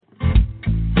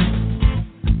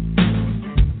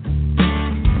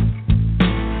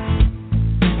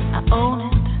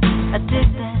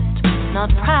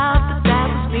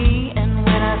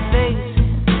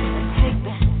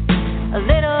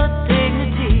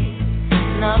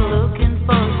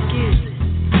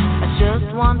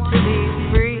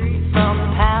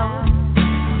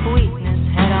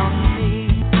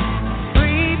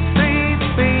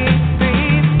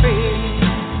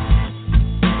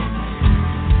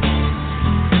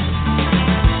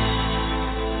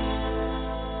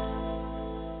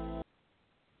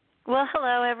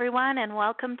Hello, everyone, and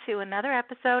welcome to another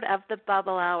episode of The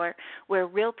Bubble Hour, where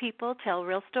real people tell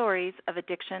real stories of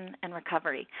addiction and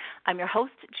recovery. I'm your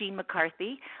host, Jean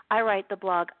McCarthy. I write the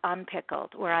blog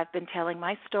Unpickled, where I've been telling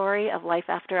my story of life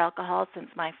after alcohol since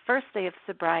my first day of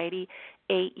sobriety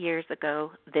 8 years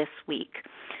ago this week.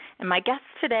 And my guest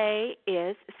today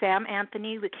is Sam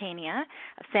Anthony Lucania.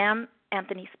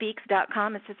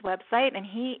 SamAnthonySpeaks.com is his website, and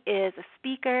he is a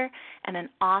speaker and an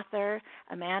author,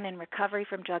 a man in recovery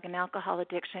from drug and alcohol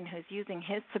addiction who's using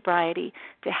his sobriety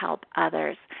to help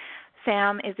others.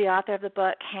 Sam is the author of the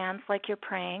book Hands Like You're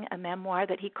Praying, a memoir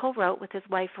that he co-wrote with his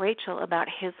wife Rachel about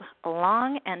his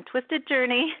long and twisted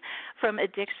journey from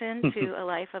addiction to a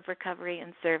life of recovery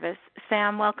and service.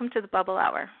 Sam, welcome to the Bubble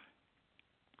Hour.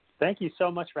 Thank you so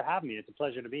much for having me. It's a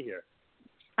pleasure to be here.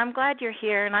 I'm glad you're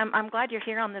here, and I'm glad you're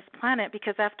here on this planet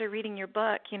because after reading your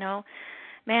book,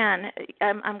 man,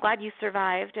 I'm glad you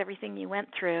survived everything you went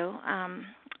through,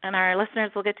 and our listeners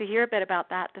will get to hear a bit about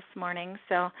that this morning.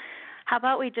 So how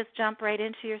about we just jump right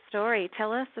into your story?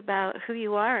 Tell us about who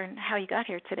you are and how you got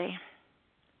here today.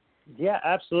 Yeah,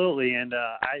 absolutely, and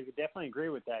I definitely agree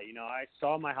with that. I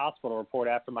saw my hospital report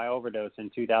after my overdose in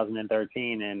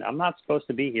 2013, and I'm not supposed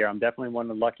to be here. I'm definitely one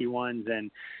of the lucky ones, and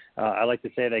I like to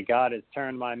say that God has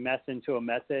turned my mess into a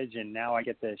message, and now I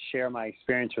get to share my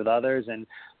experience with others and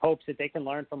hopes that they can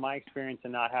learn from my experience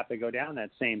and not have to go down that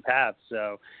same path.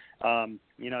 So,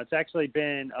 it's actually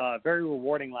been very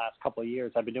rewarding last couple of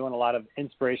years. I've been doing a lot of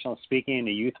inspirational speaking in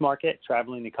the youth market,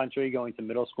 traveling the country, going to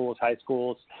middle schools, high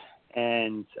schools,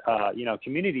 and,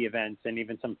 community events and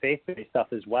even some faith-based stuff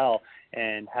as well,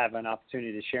 and have an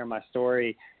opportunity to share my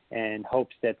story and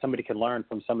hopes that somebody can learn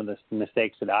from some of the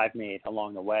mistakes that I've made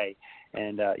along the way.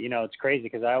 And, it's crazy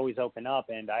because I always open up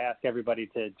and I ask everybody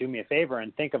to do me a favor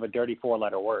and think of a dirty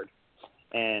 4-letter word.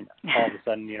 And all of a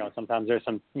sudden, sometimes there's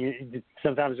a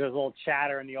little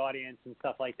chatter in the audience and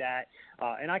stuff like that.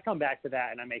 And I come back to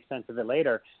that and I make sense of it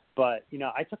later. But,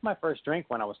 I took my first drink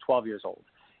when I was 12 years old.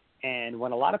 And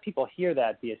when a lot of people hear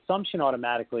that, the assumption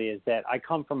automatically is that I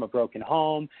come from a broken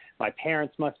home, my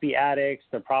parents must be addicts,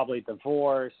 they're probably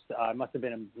divorced, I must have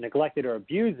been neglected or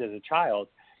abused as a child.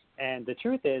 And the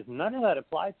truth is, none of that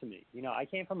applied to me. I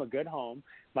came from a good home.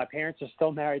 My parents are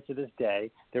still married to this day.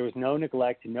 There was no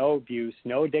neglect, no abuse,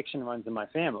 no addiction runs in my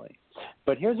family.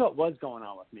 But here's what was going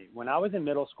on with me. When I was in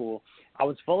middle school, I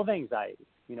was full of anxiety.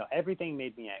 Everything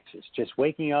made me anxious. Just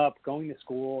waking up, going to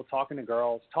school, talking to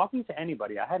girls, talking to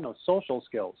anybody. I had no social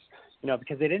skills,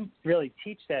 because they didn't really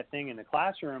teach that thing in the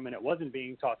classroom, and it wasn't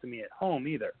being taught to me at home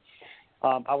either.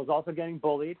 I was also getting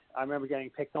bullied. I remember getting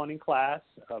picked on in class.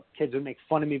 Kids would make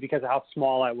fun of me because of how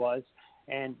small I was.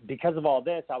 And because of all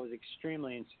this, I was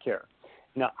extremely insecure.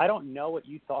 I don't know what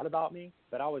you thought about me,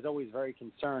 but I was always very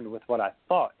concerned with what I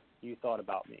thought you thought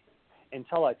about me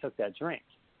until I took that drink.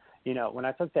 When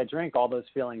I took that drink, all those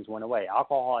feelings went away.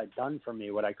 Alcohol had done for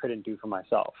me what I couldn't do for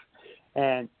myself.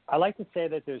 And I like to say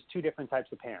that there's two different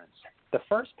types of parents. The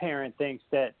first parent thinks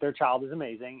that their child is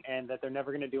amazing and that they're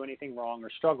never going to do anything wrong or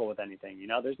struggle with anything.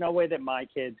 There's no way that my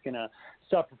kid's going to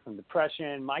suffer from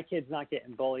depression, my kid's not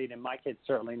getting bullied, and my kid's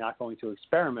certainly not going to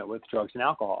experiment with drugs and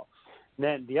alcohol.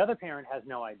 Then the other parent has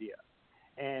no idea.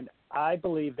 And I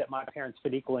believe that my parents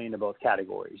fit equally into both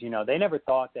categories. They never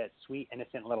thought that sweet,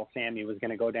 innocent little Sammy was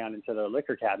going to go down into the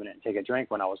liquor cabinet and take a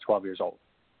drink when I was 12 years old.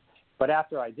 But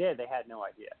after I did, they had no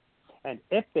idea. And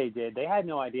if they did, they had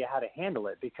no idea how to handle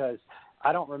it because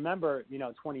I don't remember,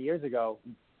 20 years ago,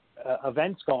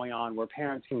 events going on where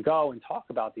parents can go and talk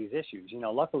about these issues.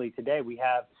 Luckily today we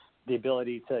have the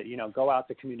ability to, go out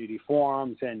to community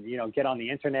forums and, get on the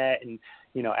internet and,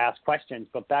 ask questions.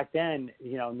 But back then,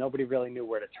 nobody really knew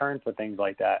where to turn for things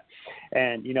like that.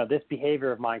 And, this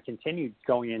behavior of mine continued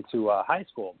going into high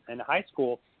school. And in high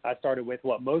school, I started with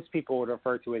what most people would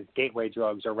refer to as gateway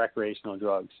drugs or recreational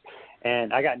drugs.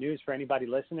 And I got news for anybody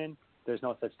listening. There's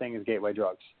no such thing as gateway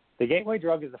drugs. The gateway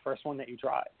drug is the first one that you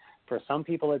try. For some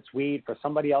people, it's weed. For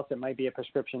somebody else, it might be a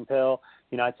prescription pill.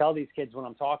 I tell these kids when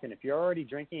I'm talking, if you're already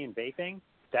drinking and vaping,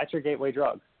 that's your gateway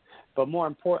drug. But more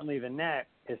importantly than that,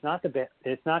 it's not the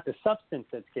substance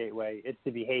that's gateway. It's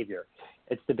the behavior.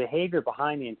 It's the behavior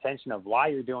behind the intention of why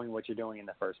you're doing what you're doing in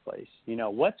the first place.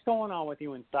 What's going on with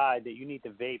you inside that you need to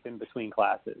vape in between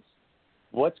classes?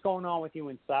 What's going on with you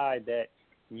inside that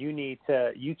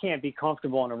you can't be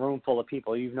comfortable in a room full of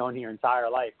people you've known your entire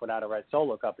life without a red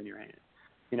Solo cup in your hand?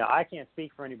 I can't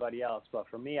speak for anybody else, but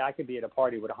for me, I could be at a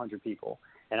party with 100 people,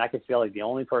 and I could feel like the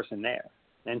only person there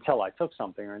until I took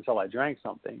something or until I drank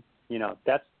something.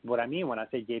 That's what I mean when I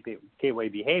say gateway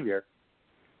behavior.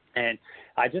 And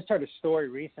I just heard a story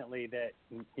recently that,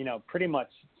 pretty much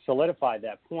solidified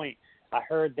that point. I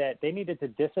heard that they needed to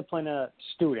discipline a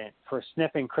student for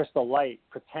sniffing Crystal Light,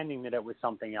 pretending that it was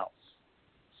something else.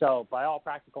 So by all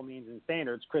practical means and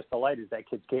standards, Crystal Light is that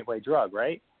kid's gateway drug,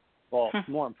 right? Well,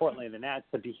 more importantly than that, it's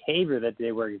the behavior that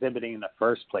they were exhibiting in the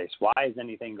first place. Why is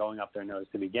anything going up their nose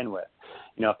to begin with?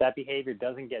 You know, if that behavior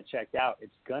doesn't get checked out,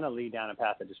 it's going to lead down a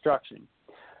path of destruction.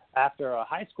 After a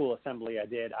high school assembly I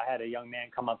did, I had a young man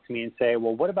come up to me and say,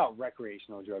 well, what about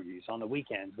recreational drug use on the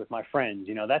weekends with my friends?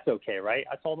 You know, that's okay, right?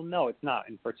 I told him, no, it's not,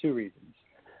 and for two reasons.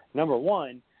 Number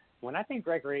one, when I think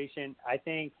recreation, I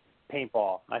think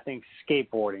paintball, I think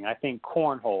skateboarding, I think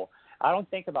cornhole. I don't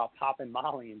think about popping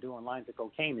Molly and doing lines of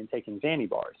cocaine and taking Xanny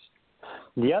bars.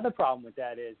 The other problem with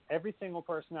that is every single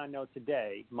person I know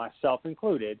today, myself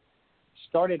included,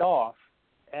 started off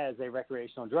as a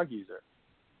recreational drug user.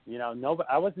 You know,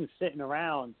 I wasn't sitting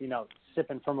around, you know,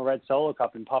 sipping from a red Solo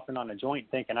cup and puffing on a joint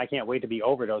thinking I can't wait to be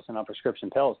overdosing on prescription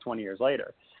pills 20 years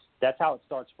later. That's how it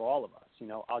starts for all of us. You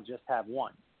know, I'll just have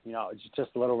one. You know, it's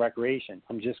just a little recreation.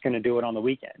 I'm just going to do it on the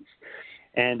weekends.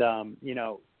 And, you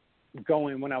know,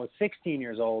 when I was 16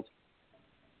 years old,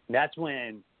 that's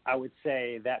when I would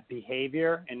say that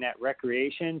behavior and that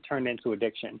recreation turned into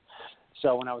addiction.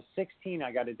 So when I was 16,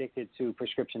 I got addicted to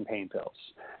prescription pain pills.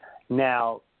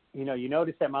 Now, you know, you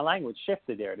notice that my language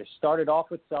shifted there. It started off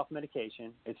with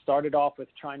self-medication. It started off with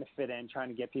trying to fit in, trying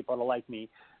to get people to like me.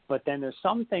 But then there's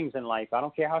some things in life, I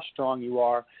don't care how strong you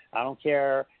are, I don't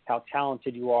care how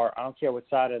talented you are, I don't care what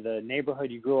side of the neighborhood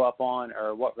you grew up on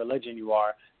or what religion you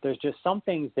are, there's just some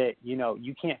things that, you know,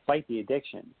 you can't fight the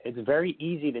addiction. It's very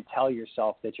easy to tell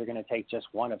yourself that you're going to take just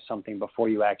one of something before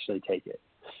you actually take it.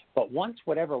 But once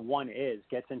whatever one is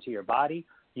gets into your body,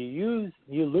 you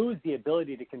lose the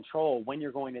ability to control when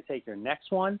you're going to take your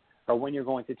next one or when you're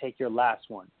going to take your last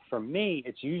one. For me,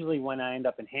 it's usually when I end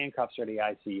up in handcuffs or the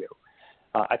ICU.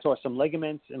 I tore some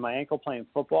ligaments in my ankle playing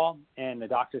football, and the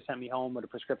doctor sent me home with a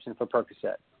prescription for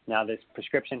Percocet. Now, this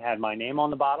prescription had my name on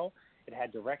the bottle. It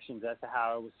had directions as to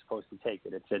how I was supposed to take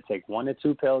it. It said take 1 to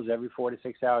 2 pills every 4 to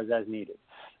 6 hours as needed.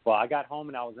 Well, I got home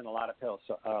and I was in a lot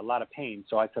of pain,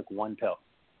 so I took one pill.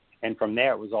 And from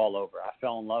there, it was all over. I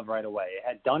fell in love right away. It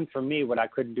had done for me what I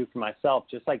couldn't do for myself,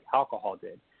 just like alcohol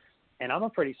did. And I'm a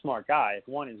pretty smart guy. If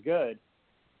one is good,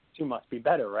 two must be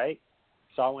better, right?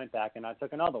 So I went back and I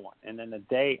took another one. And then the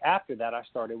day after that, I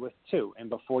started with 2. And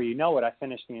before you know it, I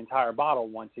finished the entire bottle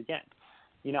once again.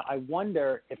 You know, I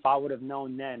wonder if I would have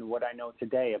known then what I know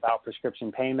today about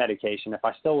prescription pain medication, if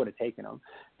I still would have taken them.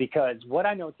 Because what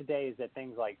I know today is that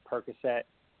things like Percocet,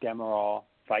 Demerol,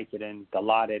 Vicodin,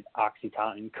 Dilaudid,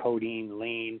 Oxycontin, codeine,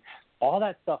 lean, all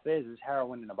that stuff is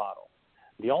heroin in a bottle.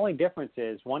 The only difference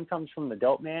is one comes from the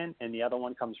dope man and the other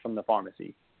one comes from the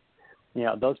pharmacy. You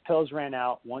know, those pills ran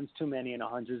out. One's too many and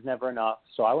 100's never enough.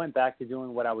 So I went back to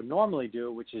doing what I would normally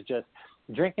do, which is just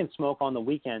drink and smoke on the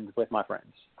weekends with my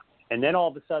friends. And then all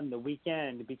of a sudden the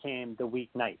weekend became the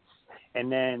weeknights. And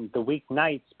then the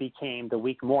weeknights became the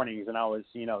week mornings, and I was,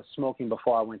 you know, smoking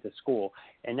before I went to school.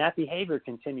 And that behavior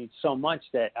continued so much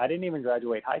that I didn't even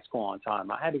graduate high school on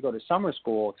time. I had to go to summer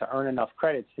school to earn enough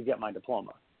credits to get my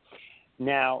diploma.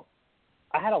 Now,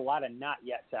 I had a lot of not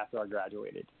yets after I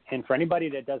graduated. And for anybody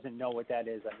that doesn't know what that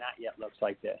is, a not yet looks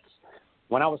like this.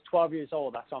 When I was 12 years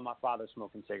old, I saw my father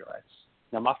smoking cigarettes.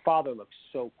 Now, my father looked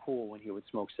so cool when he would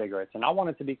smoke cigarettes, and I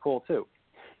wanted to be cool too.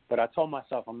 But I told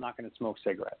myself I'm not going to smoke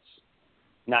cigarettes.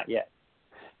 Not yet.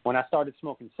 When I started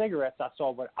smoking cigarettes, I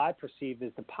saw what I perceived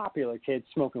as the popular kids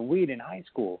smoking weed in high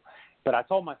school. But I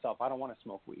told myself I don't want to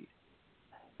smoke weed.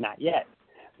 Not yet.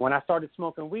 When I started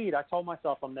smoking weed, I told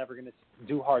myself I'm never going to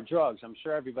do hard drugs. I'm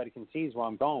sure everybody can see where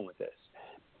I'm going with this.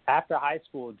 After high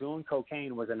school, doing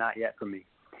cocaine was a not yet for me.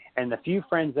 And the few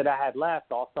friends that I had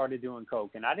left all started doing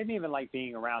coke. And I didn't even like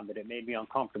being around it. It made me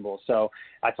uncomfortable. So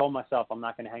I told myself I'm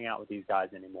not going to hang out with these guys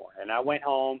anymore. And I went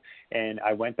home and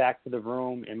I went back to the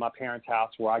room in my parents'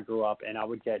 house where I grew up, and I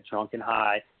would get drunk and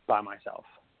high by myself.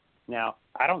 Now,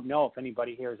 I don't know if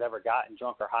anybody here has ever gotten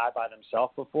drunk or high by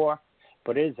themselves before,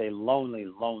 but it is a lonely,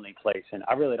 lonely place, and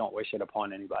I really don't wish it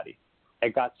upon anybody.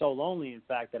 It got so lonely, in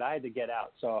fact, that I had to get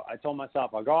out. So I told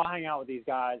myself, I'll go hang out with these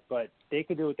guys, but they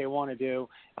could do what they want to do.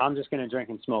 I'm just going to drink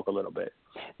and smoke a little bit.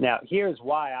 Now, here's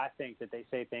why I think that they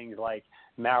say things like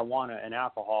marijuana and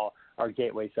alcohol are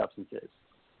gateway substances.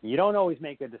 You don't always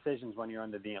make good decisions when you're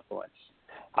under the influence.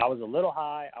 I was a little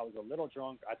high. I was a little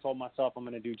drunk. I told myself I'm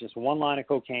going to do just one line of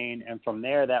cocaine, and from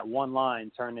there, that one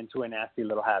line turned into a nasty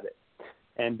little habit.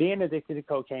 And being addicted to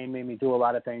cocaine made me do a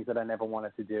lot of things that I never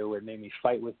wanted to do. It made me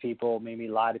fight with people, made me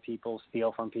lie to people,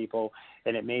 steal from people,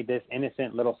 and it made this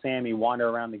innocent little Sammy wander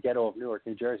around the ghetto of Newark,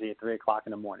 New Jersey at 3 o'clock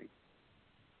in the morning.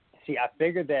 See, I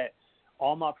figured that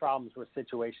all my problems were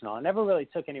situational. I never really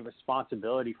took any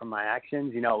responsibility for my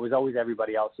actions. You know, it was always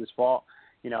everybody else's fault.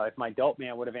 You know, if my dope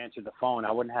man would have answered the phone,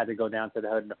 I wouldn't have had to go down to the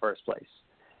hood in the first place.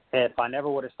 If I never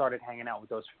would have started hanging out with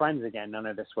those friends again, none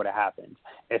of this would have happened.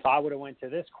 If I would have went to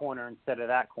this corner instead of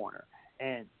that corner.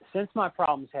 And since my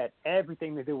problems had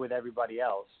everything to do with everybody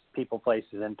else, people,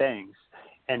 places, and things,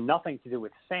 and nothing to do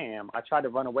with Sam, I tried to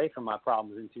run away from my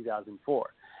problems in 2004.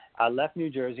 I left New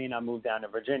Jersey and I moved down to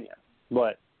Virginia.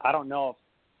 But I don't know if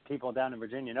people down in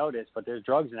Virginia know this, but there's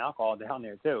drugs and alcohol down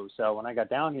there too. So when I got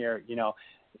down here, you know,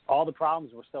 all the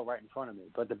problems were still right in front of me.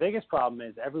 But the biggest problem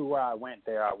is everywhere I went,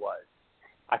 there I was.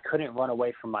 I couldn't run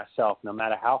away from myself. No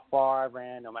matter how far I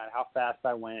ran, no matter how fast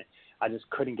I went, I just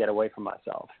couldn't get away from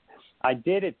myself. I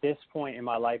did at this point in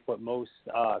my life what most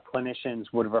clinicians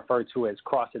would refer to as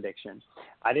cross-addiction.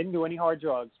 I didn't do any hard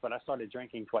drugs, but I started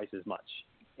drinking twice as much.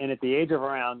 And at the age of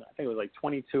around, I think it was like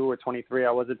 22 or 23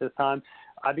 I was at this time,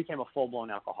 I became a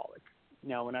full-blown alcoholic.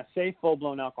 Now, when I say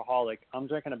full-blown alcoholic, I'm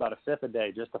drinking about a fifth a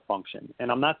day just to function.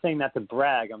 And I'm not saying that to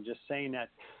brag. I'm just saying that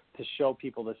to show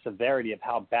people the severity of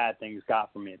how bad things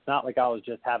got for me. It's not like I was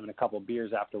just having a couple of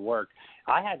beers after work.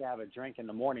 I had to have a drink in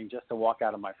the morning just to walk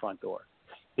out of my front door.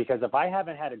 Because if I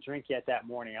haven't had a drink yet that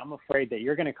morning, I'm afraid that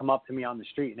you're going to come up to me on the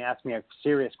street and ask me a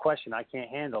serious question I can't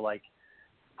handle, like,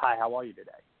 hi, how are you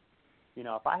today? You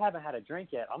know, if I haven't had a drink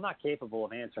yet, I'm not capable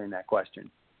of answering that question.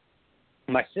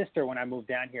 My sister, when I moved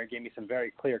down here, gave me some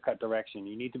very clear-cut direction.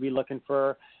 You need to be looking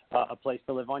for a place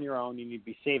to live on your own. You need to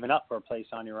be saving up for a place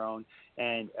on your own,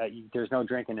 and there's no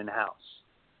drinking in the house.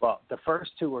 Well, the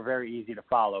first two were very easy to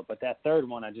follow, but that third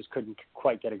one I just couldn't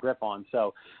quite get a grip on.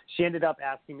 So she ended up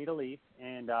asking me to leave,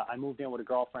 and I moved in with a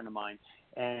girlfriend of mine.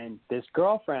 And this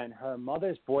girlfriend, her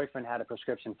mother's boyfriend had a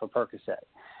prescription for Percocet.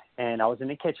 And I was in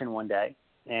the kitchen one day,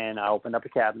 and I opened up a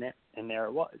cabinet, and there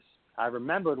it was. I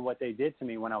remembered what they did to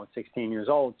me when I was 16 years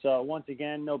old. So once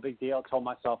again, no big deal. I told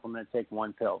myself I'm going to take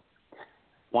one pill.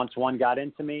 Once one got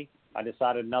into me, I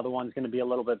decided another one's going to be a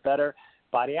little bit better.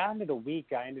 By the end of the week,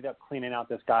 I ended up cleaning out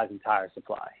this guy's entire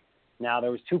supply. Now,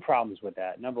 there was two problems with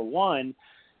that. Number one,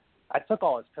 I took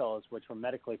all his pills, which were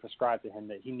medically prescribed to him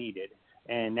that he needed,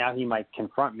 and now he might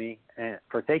confront me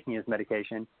for taking his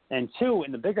medication. And two,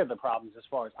 and the bigger of the problems as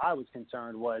far as I was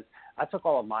concerned was I took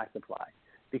all of my supply.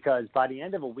 Because by the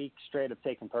end of a week straight of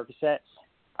taking Percocet,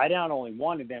 I not only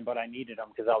wanted them, but I needed them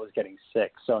because I was getting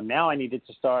sick. So now I needed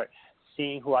to start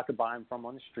seeing who I could buy them from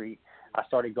on the street. I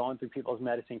started going through people's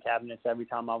medicine cabinets every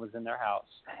time I was in their house.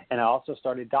 And I also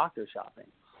started doctor shopping.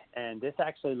 And this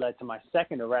actually led to my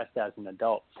second arrest as an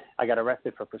adult. I got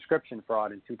arrested for prescription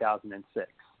fraud in 2006.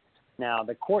 Now,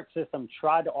 the court system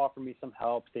tried to offer me some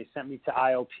help. They sent me to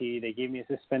IOP. They gave me a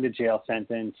suspended jail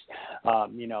sentence.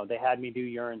 They had me do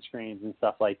urine screens and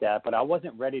stuff like that, but I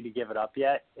wasn't ready to give it up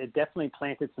yet. It definitely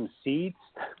planted some seeds,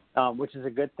 which is a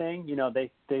good thing. You know,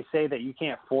 they say that you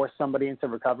can't force somebody into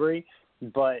recovery,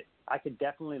 but I could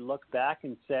definitely look back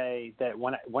and say that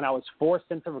when I was forced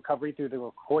into recovery through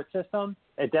the court system,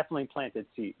 it definitely planted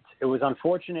seeds. It was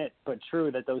unfortunate but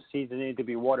true that those seeds needed to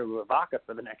be watered with vodka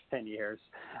for the next 10 years.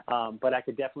 But I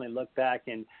could definitely look back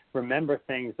and remember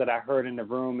things that I heard in the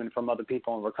room and from other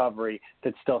people in recovery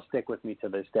that still stick with me to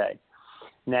this day.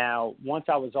 Now, once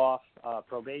I was off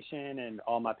probation and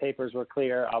all my papers were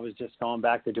clear, I was just going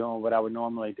back to doing what I would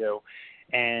normally do.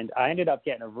 And I ended up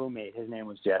getting a roommate. His name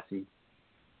was Jesse.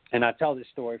 And I tell this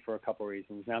story for a couple of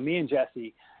reasons. Now, me and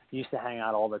Jesse used to hang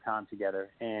out all the time together,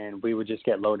 and we would just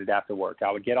get loaded after work. I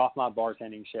would get off my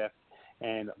bartending shift,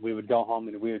 and we would go home,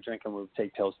 and we would drink, and we would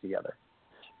take pills together.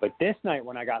 But this night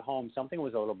when I got home, something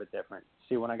was a little bit different.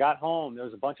 See, when I got home, there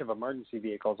was a bunch of emergency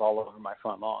vehicles all over my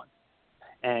front lawn.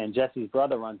 And Jesse's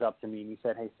brother runs up to me, and he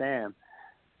said, "Hey, Sam,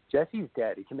 Jesse's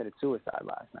dead. He committed suicide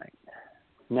last night."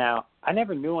 Now, I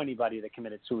never knew anybody that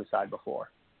committed suicide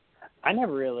before. I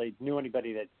never really knew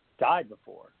anybody that died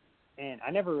before, and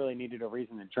I never really needed a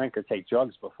reason to drink or take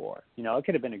drugs before. You know, it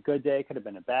could have been a good day, it could have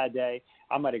been a bad day.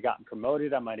 I might have gotten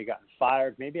promoted, I might have gotten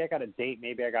fired, maybe I got a date,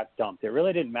 maybe I got dumped. It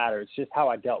really didn't matter. It's just how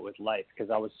I dealt with life because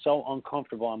I was so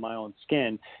uncomfortable in my own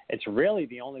skin. It's really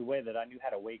the only way that I knew how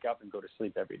to wake up and go to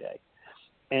sleep every day.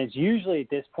 And it's usually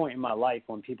at this point in my life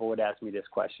when people would ask me this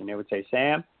question. They would say,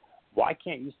 "Sam, why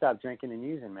can't you stop drinking and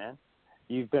using, man?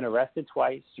 You've been arrested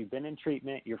twice. You've been in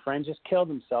treatment. Your friend just killed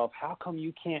himself. How come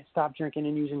you can't stop drinking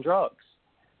and using drugs?"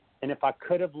 And if I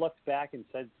could have looked back and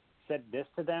said this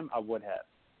to them, I would have.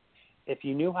 If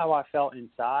you knew how I felt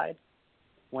inside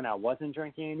when I wasn't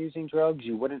drinking and using drugs,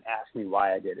 you wouldn't ask me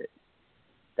why I did it.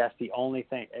 That's the only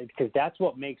thing, because that's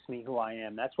what makes me who I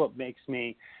am. That's what makes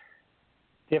me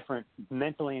different,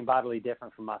 mentally and bodily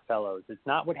different from my fellows. It's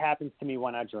not what happens to me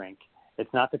when I drink.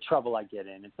 It's not the trouble I get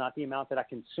in. It's not the amount that I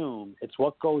consume. It's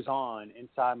what goes on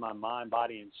inside my mind,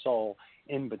 body, and soul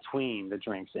in between the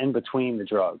drinks, in between the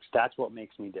drugs. That's what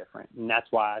makes me different. And that's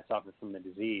why I suffer from the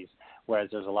disease, whereas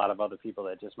there's a lot of other people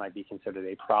that just might be considered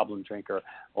a problem drinker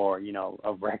or, you know,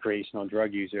 a recreational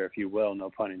drug user, if you will, no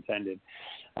pun intended.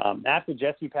 After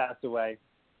Jesse passed away,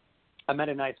 I met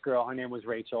a nice girl. Her name was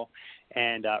Rachel,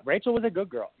 and Rachel was a good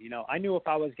girl. You know, I knew if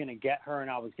I was going to get her and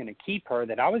I was going to keep her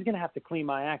that I was going to have to clean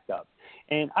my act up,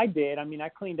 and I did. I mean, I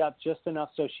cleaned up just enough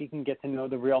so she can get to know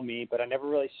the real me, but I never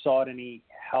really sought any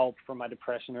help for my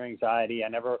depression or anxiety. I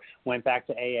never went back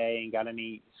to AA and got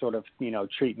any sort of, you know,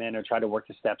 treatment or tried to work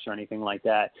the steps or anything like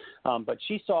that. But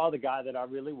she saw the guy that I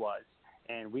really was,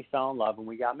 and we fell in love and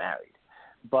we got married.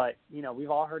 But, you know,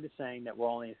 we've all heard the saying that we're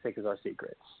only as sick as our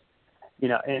secrets. You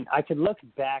know, and I could look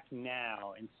back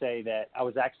now and say that I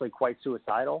was actually quite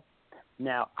suicidal.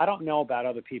 Now, I don't know about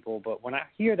other people, but when I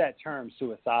hear that term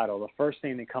suicidal, the first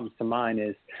thing that comes to mind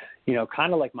is, you know,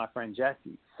 kind of like my friend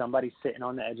Jesse, somebody sitting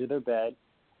on the edge of their bed,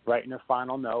 writing their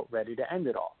final note, ready to end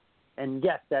it all. And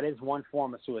yes, that is one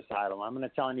form of suicidal. I'm going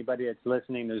to tell anybody that's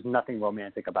listening, there's nothing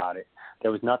romantic about it.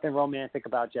 There was nothing romantic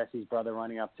about Jesse's brother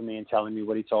running up to me and telling me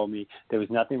what he told me. There was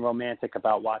nothing romantic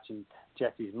about watching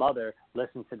Jesse's mother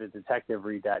listen to the detective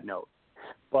read that note.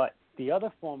 But the other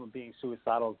form of being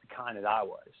suicidal is the kind that I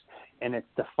was. And it's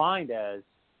defined as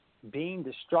being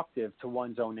destructive to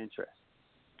one's own interests.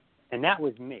 And that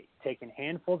was me, taking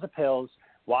handfuls of pills,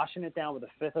 washing it down with a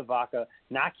fifth of vodka,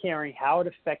 not caring how it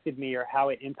affected me or how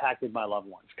it impacted my loved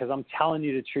ones. Because I'm telling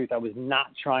you the truth, I was not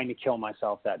trying to kill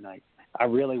myself that night. I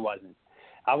really wasn't.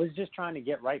 I was just trying to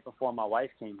get right before my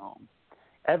wife came home.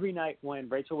 Every night when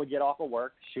Rachel would get off of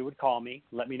work, she would call me,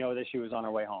 let me know that she was on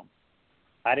her way home.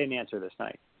 I didn't answer this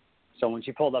night. So when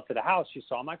she pulled up to the house, she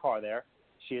saw my car there.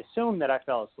 She assumed that I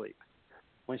fell asleep.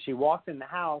 When she walked in the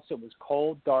house, it was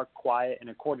cold, dark, quiet, and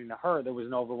according to her, there was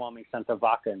an overwhelming sense of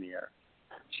vodka in the air.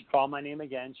 She called my name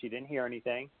again. She didn't hear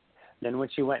anything. Then when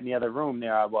she went in the other room,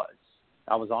 there I was.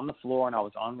 I was on the floor, and I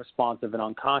was unresponsive and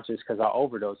unconscious because I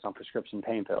overdosed on prescription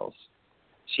pain pills.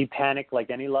 She panicked like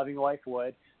any loving wife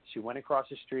would. She went across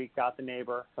the street, got the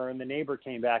neighbor. Her and the neighbor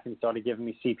came back and started giving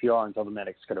me CPR until the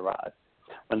medics could arrive.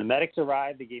 When the medics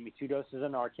arrived, they gave me 2 doses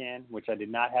of Narcan, which I did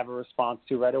not have a response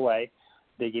to right away.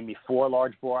 They gave me 4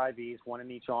 large bore IVs, 1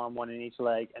 in each arm, 1 in each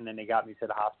leg, and then they got me to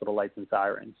the hospital lights and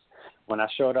sirens. When I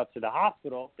showed up to the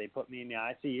hospital, they put me in the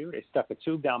ICU. They stuck a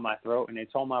tube down my throat, and they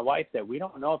told my wife that we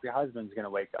don't know if your husband's going to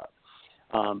wake up.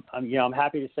 I'm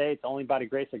happy to say it's only by the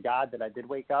grace of God that I did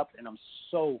wake up, and I'm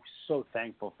so, so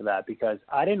thankful for that because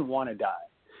I didn't want to die.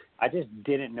 I just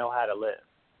didn't know how to live.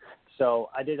 So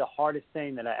I did the hardest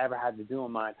thing that I ever had to do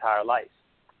in my entire life,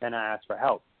 and I asked for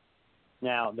help.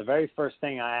 Now, the very first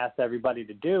thing I asked everybody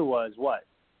to do was what?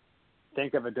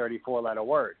 Think of a dirty 4-letter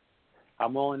word.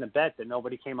 I'm willing to bet that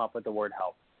nobody came up with the word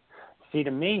help. See,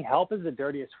 to me, help is the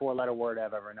dirtiest 4-letter word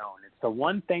I've ever known. It's the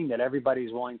one thing that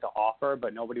everybody's willing to offer,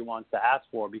 but nobody wants to ask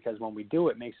for because when we do,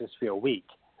 it makes us feel weak.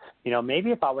 You know, maybe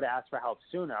if I would have asked for help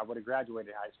sooner, I would have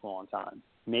graduated high school on time.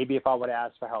 Maybe if I would have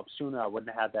asked for help sooner, I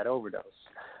wouldn't have had that overdose.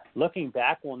 Looking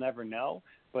back, we'll never know,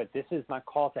 but this is my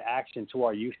call to action to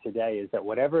our youth today is that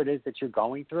whatever it is that you're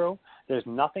going through, there's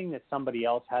nothing that somebody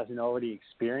else hasn't already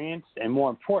experienced, and more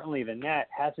importantly than that,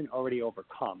 hasn't already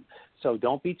overcome. So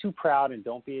don't be too proud and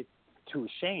don't be too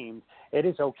ashamed. It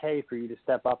is okay for you to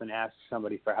step up and ask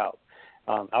somebody for help.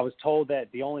 I was told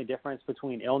that the only difference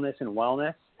between illness and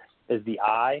wellness is the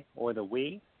I or the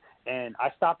we. And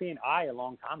I stopped being I a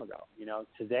long time ago. You know,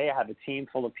 today I have a team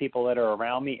full of people that are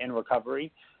around me in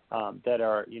recovery that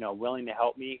are, you know, willing to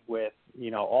help me with,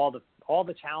 you know, all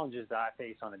the challenges that I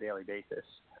face on a daily basis.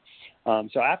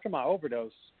 So after my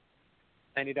overdose,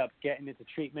 I ended up getting into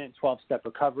treatment, 12-step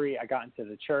recovery. I got into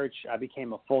the church. I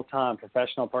became a full-time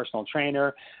professional personal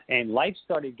trainer, and life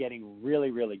started getting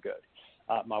really, really good.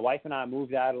 My wife and I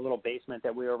moved out of a little basement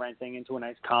that we were renting into a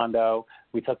nice condo.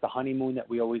 We took the honeymoon that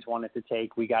we always wanted to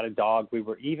take. We got a dog. We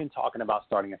were even talking about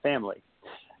starting a family.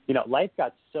 You know, life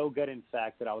got so good, in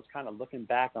fact, that I was kind of looking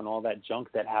back on all that junk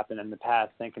that happened in the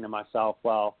past, thinking to myself,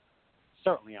 well,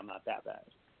 certainly I'm not that bad.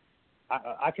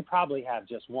 I could probably have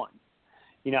just one.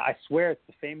 You know, I swear it's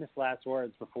the famous last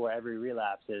words before every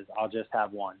relapse is, I'll just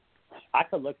have one. I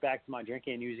could look back to my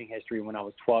drinking and using history when I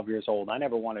was 12 years old. I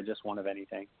never wanted just one of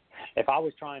anything. If I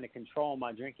was trying to control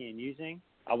my drinking and using,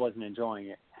 I wasn't enjoying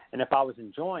it. And if I was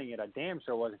enjoying it, I damn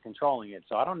sure wasn't controlling it.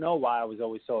 So I don't know why I was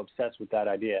always so obsessed with that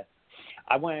idea.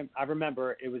 I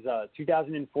remember it was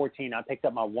 2014. I picked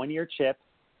up my 1-year chip.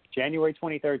 January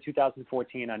 23rd,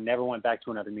 2014, I never went back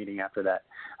to another meeting after that.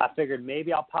 I figured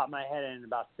maybe I'll pop my head in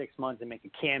about 6 months and make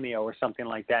a cameo or something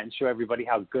like that and show everybody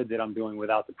how good that I'm doing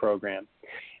without the program.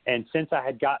 And since I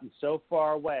had gotten so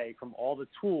far away from all the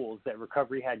tools that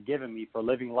recovery had given me for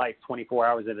living life 24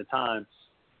 hours at a time,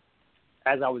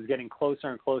 as I was getting closer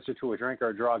and closer to a drink or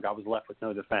a drug, I was left with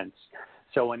no defense.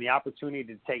 So when the opportunity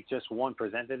to take just one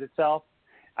presented itself,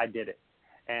 I did it.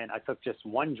 And I took just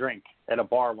one drink at a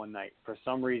bar one night for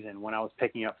some reason when I was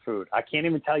picking up food. I can't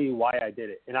even tell you why I did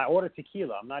it. And I ordered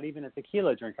tequila. I'm not even a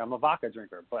tequila drinker. I'm a vodka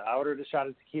drinker. But I ordered a shot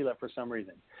of tequila for some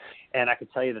reason. And I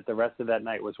could tell you that the rest of that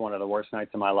night was one of the worst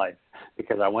nights of my life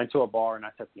because I went to a bar and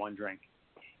I took one drink.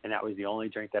 And that was the only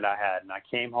drink that I had. And I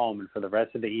came home, and for the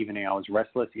rest of the evening, I was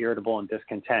restless, irritable, and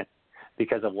discontent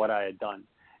because of what I had done.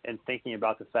 And thinking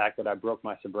about the fact that I broke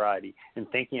my sobriety and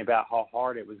thinking about how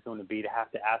hard it was going to be to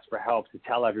have to ask for help to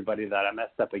tell everybody that I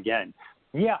messed up again.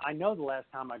 Yeah, I know the last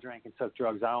time I drank and took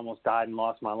drugs, I almost died and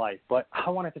lost my life, but I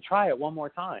wanted to try it one more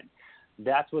time.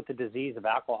 That's what the disease of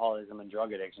alcoholism and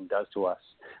drug addiction does to us.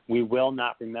 We will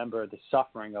not remember the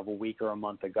suffering of a week or a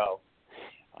month ago.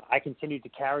 I continued to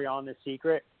carry on this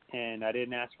secret, and I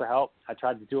didn't ask for help. I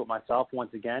tried to do it myself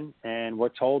once again, and we're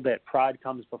told that pride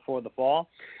comes before the fall.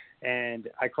 And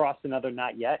I crossed another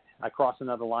not yet. I crossed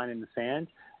another line in the sand.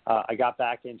 I got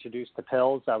back introduced to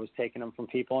pills. I was taking them from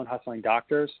people and hustling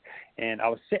doctors. And I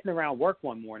was sitting around work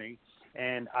one morning,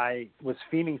 and I was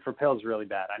fiending for pills really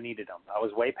bad. I needed them. I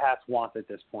was way past want at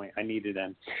this point. I needed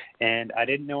them. And I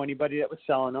didn't know anybody that was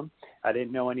selling them. I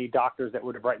didn't know any doctors that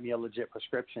would have written me a legit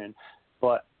prescription.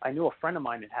 But I knew a friend of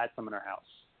mine that had some in her house.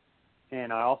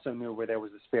 And I also knew where there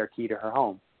was a spare key to her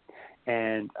home.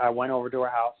 And I went over to her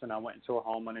house, and I went into her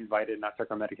home uninvited, and I took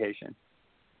her medication.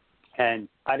 And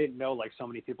I didn't know, like so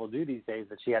many people do these days,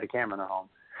 that she had a camera in her home.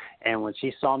 And when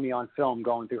she saw me on film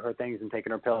going through her things and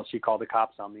taking her pills, she called the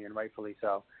cops on me, and rightfully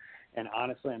so. And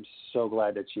honestly, I'm so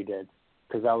glad that she did,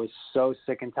 because I was so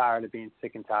sick and tired of being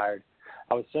sick and tired.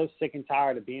 I was so sick and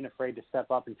tired of being afraid to step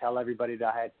up and tell everybody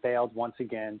that I had failed once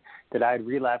again, that I had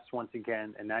relapsed once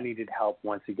again, and I needed help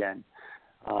once again.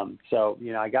 So,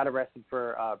 I got arrested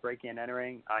for breaking and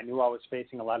entering. I knew I was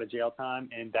facing a lot of jail time,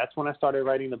 and that's when I started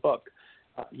writing the book.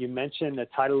 You mentioned the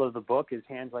title of the book is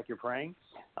Hands Like You're Praying.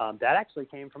 That actually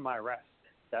came from my arrest.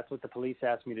 That's what the police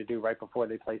asked me to do right before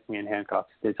they placed me in handcuffs.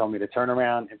 They told me to turn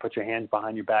around and put your hands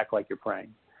behind your back like you're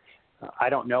praying. I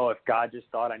don't know if God just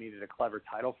thought I needed a clever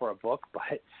title for a book,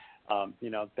 but,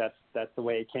 that's the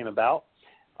way it came about.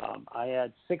 I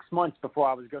had 6 months before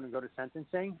I was going to go to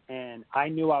sentencing, and I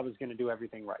knew I was going to do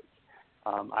everything right.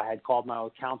 I had called my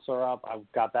old counselor up. I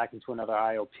got back into another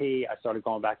IOP. I started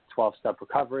going back to 12-step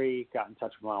recovery, got in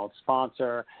touch with my old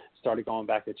sponsor, started going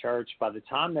back to church. By the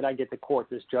time that I get to court,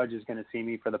 this judge is going to see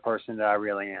me for the person that I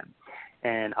really am.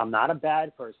 And I'm not a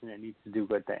bad person that needs to do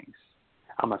good things.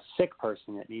 I'm a sick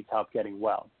person that needs help getting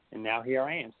well. And now here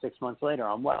I am, 6 months later,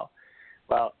 I'm well.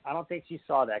 Well, I don't think she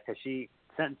saw that because she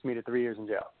sentenced me to 3 years in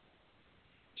jail.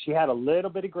 She had a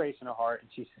little bit of grace in her heart, and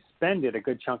she suspended a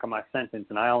good chunk of my sentence,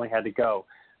 and I only had to go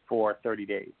for 30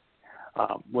 days,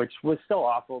 which was still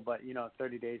awful, but,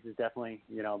 30 days is definitely,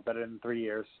 better than 3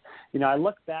 years. I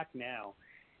look back now,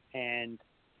 and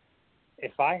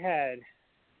if I had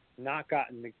not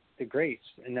gotten the grace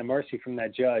and the mercy from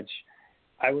that judge,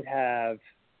 I would have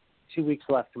 2 weeks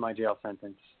left to my jail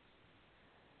sentence.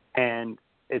 And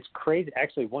it's crazy.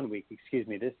 Actually, 1 week, excuse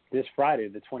me. This Friday,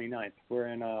 the 29th, we're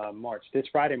in March. This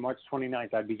Friday, March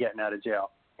 29th, I'd be getting out of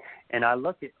jail. And I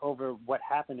look at over what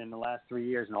happened in the last 3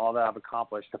 years and all that I've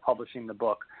accomplished, to publishing the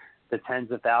book, the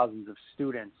tens of thousands of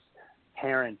students,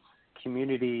 parents,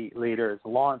 community leaders,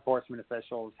 law enforcement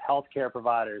officials, healthcare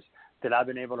providers that I've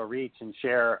been able to reach and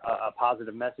share a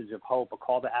positive message of hope, a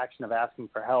call to action of asking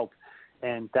for help.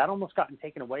 And that almost gotten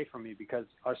taken away from me because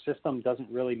our system doesn't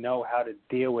really know how to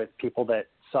deal with people that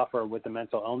suffer with the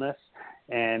mental illness,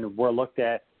 and we're looked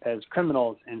at as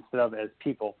criminals instead of as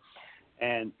people.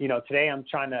 And, today I'm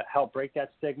trying to help break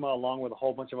that stigma along with a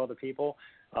whole bunch of other people,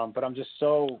 but I'm just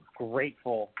so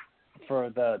grateful for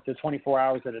the 24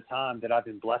 hours at a time that I've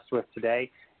been blessed with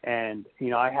today. And,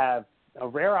 I have a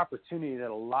rare opportunity that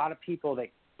a lot of people, that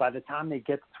by the time they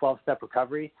get to 12-step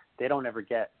recovery, they don't ever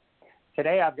get.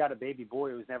 Today I've got a baby boy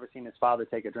who's never seen his father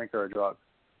take a drink or a drug.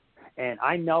 And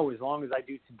I know as long as I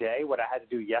do today what I had to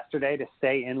do yesterday to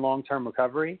stay in long-term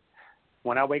recovery,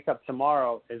 when I wake up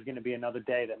tomorrow is going to be another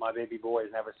day that my baby boy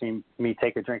has never seen me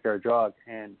take a drink or a drug.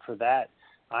 And for that,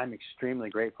 I'm extremely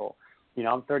grateful.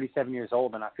 I'm 37 years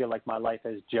old, and I feel like my life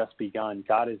has just begun.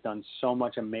 God has done so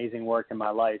much amazing work in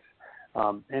my life.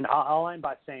 And I'll end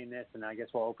by saying this, and I guess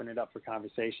we'll open it up for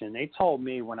conversation. They told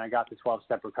me when I got to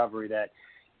 12-step recovery that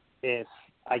if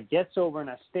I get sober and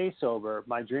I stay sober,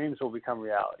 my dreams will become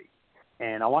reality.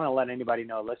 And I want to let anybody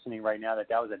know listening right now that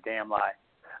that was a damn lie,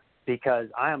 because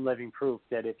I am living proof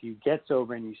that if you get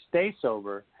sober and you stay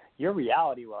sober, your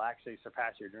reality will actually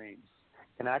surpass your dreams.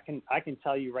 And I can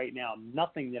tell you right now,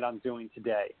 nothing that I'm doing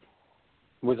today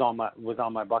was on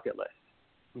my bucket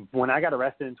list. When I got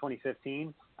arrested in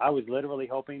 2015, I was literally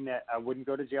hoping that I wouldn't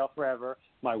go to jail forever,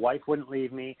 my wife wouldn't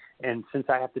leave me, and since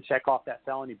I have to check off that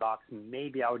felony box,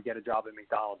 maybe I would get a job at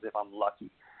McDonald's if I'm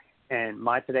lucky. And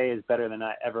my today is better than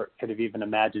I ever could have even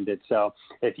imagined it. So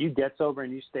if you get sober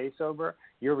and you stay sober,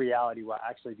 your reality will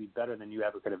actually be better than you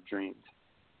ever could have dreamed.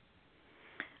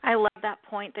 I love that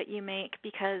point that you make,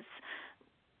 because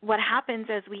what happens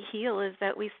as we heal is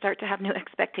that we start to have new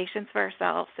expectations for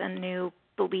ourselves and new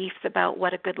beliefs about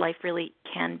what a good life really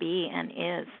can be and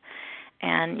is.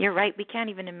 And you're right, we can't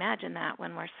even imagine that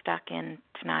when we're stuck in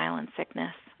denial and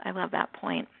sickness. I love that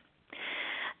point.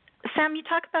 Sam, you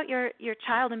talk about your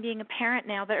child and being a parent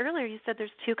now, but earlier you said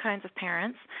there's two kinds of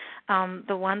parents,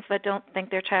 the ones that don't think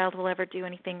their child will ever do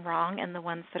anything wrong and the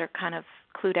ones that are kind of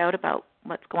clued out about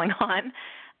what's going on.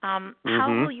 How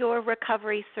will your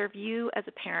recovery serve you as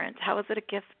a parent? How is it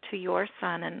a gift to your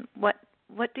son, and what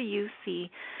do you see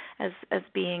as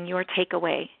being your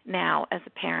takeaway now as a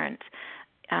parent?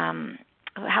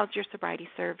 How's your sobriety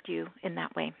served you in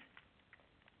that way?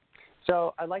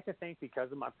 So I'd like to think,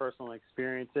 because of my personal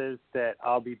experiences, that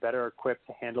I'll be better equipped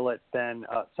to handle it than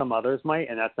some others might,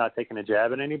 and that's not taking a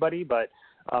jab at anybody, but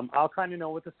I'll kind of know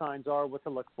what the signs are, what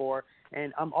to look for,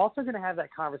 and I'm also going to have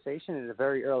that conversation at a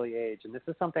very early age, and this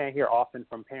is something I hear often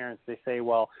from parents. They say,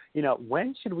 well,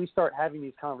 when should we start having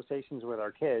these conversations with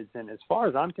our kids? And as far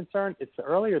as I'm concerned, it's the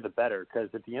earlier the better, because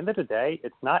at the end of the day,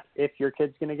 it's not if your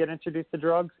kid's going to get introduced to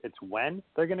drugs, it's when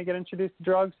they're going to get introduced to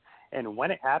drugs. And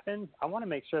when it happens, I want to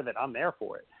make sure that I'm there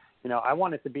for it. I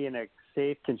want it to be in a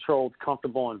safe, controlled,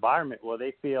 comfortable environment where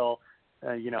they feel,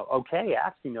 okay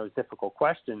asking those difficult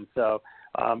questions. So,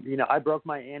 I broke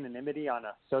my anonymity on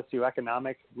a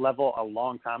socioeconomic level a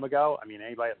long time ago. I mean,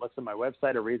 anybody that looks at my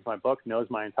website or reads my book knows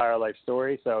my entire life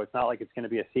story. So it's not like it's going to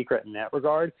be a secret in that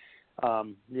regard. But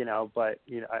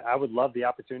I would love the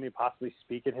opportunity to possibly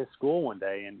speak at his school one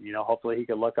day, and hopefully he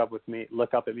could look up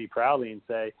at me proudly and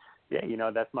say,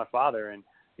 yeah, that's my father. And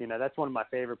that's one of my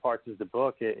favorite parts of the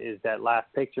book is that last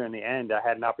picture in the end. I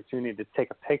had an opportunity to take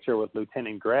a picture with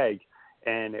Lieutenant Greg,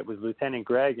 and it was Lieutenant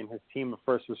Greg and his team of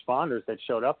first responders that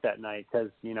showed up that night, because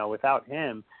without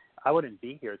him, I wouldn't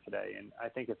be here today. And I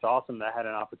think it's awesome that I had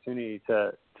an opportunity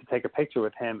to take a picture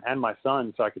with him and my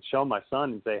son, so I could show my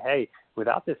son and say, hey,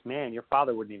 without this man, your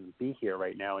father wouldn't even be here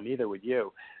right now, and neither would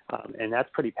you. And that's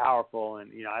pretty powerful.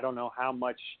 And, I don't know how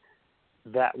much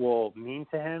that will mean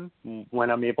to him when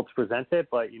I'm able to present it,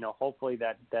 but, hopefully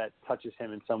that touches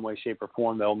him in some way, shape, or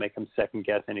form that will make him second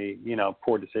guess any,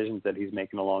 poor decisions that he's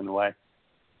making along the way.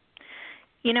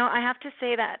 I have to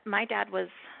say that my dad was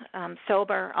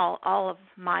sober all of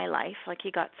my life. Like, he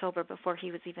got sober before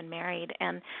he was even married.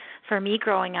 And for me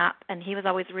growing up, and he was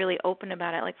always really open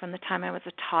about it, like from the time I was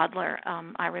a toddler,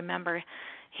 I remember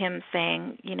him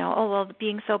saying, oh, well,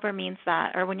 being sober means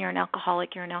that, or when you're an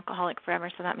alcoholic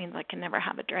forever, so that means I can never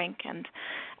have a drink.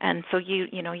 And so you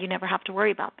never have to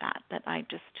worry about that. That I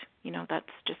just, that's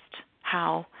just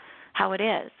how it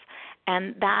is.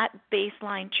 And that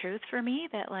baseline truth for me,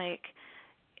 that like,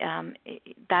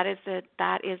 that is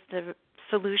the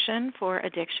solution for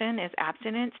addiction, is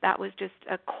abstinence. That was just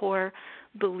a core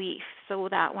belief. So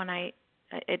that when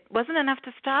it wasn't enough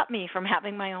to stop me from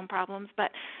having my own problems,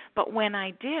 but when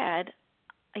I did,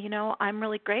 I'm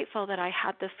really grateful that I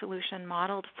had the solution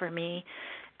modeled for me,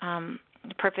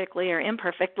 perfectly or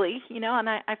imperfectly, and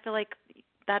I feel like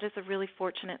that is a really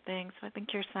fortunate thing. So I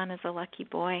think your son is a lucky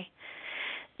boy.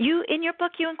 In your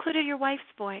book, you included your wife's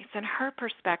voice and her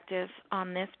perspective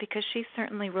on this, because she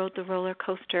certainly rode the roller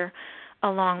coaster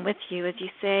along with you, as you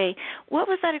say. What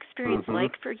was that experience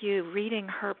like for you, reading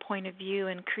her point of view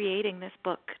and creating this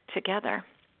book together?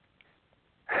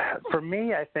 For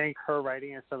me, I think her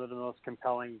writing is some of the most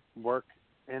compelling work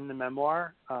in the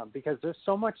memoir, because there's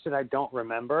so much that I don't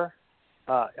remember.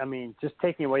 Just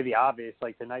taking away the obvious,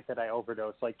 like the night that I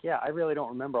overdosed, I really don't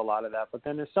remember a lot of that. But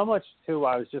then there's so much, too.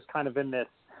 I was just kind of in this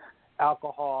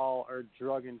alcohol or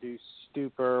drug-induced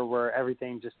stupor where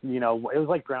everything just, it was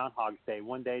like Groundhog's Day.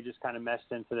 One day just kind of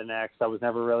meshed into the next. I was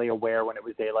never really aware when it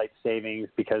was daylight savings,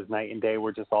 because night and day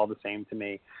were just all the same to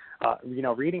me.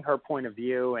 Reading her point of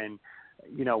view and,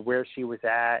 where she was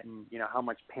at and, how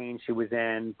much pain she was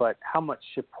in, but how much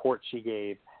support she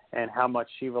gave and how much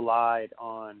she relied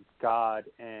on God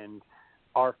and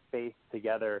our faith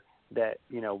together that,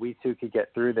 we too could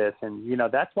get through this. And,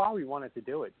 that's why we wanted to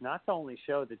do it, not to only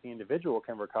show that the individual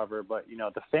can recover, but,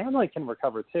 the family can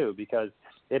recover too, because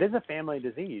it is a family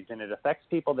disease and it affects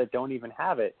people that don't even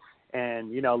have it.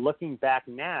 And, looking back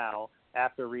now,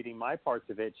 after reading my parts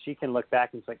of it, she can look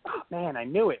back and say, oh, man, I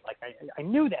knew it. Like, I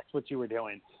knew that's what you were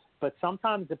doing. But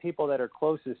sometimes the people that are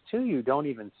closest to you don't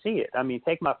even see it. I mean,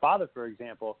 take my father, for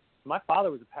example. My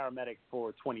father was a paramedic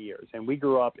for 20 years, and we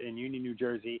grew up in Union, New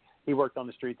Jersey. He worked on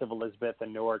the streets of Elizabeth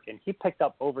and Newark, and he picked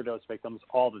up overdose victims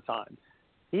all the time.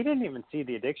 He didn't even see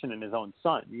the addiction in his own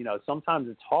son. Sometimes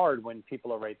it's hard when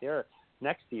people are right there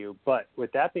next to you. But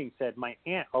with that being said, my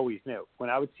aunt always knew. When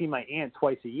I would see my aunt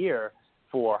twice a year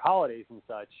for holidays and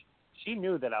such, she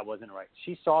knew that I wasn't right.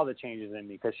 She saw the changes in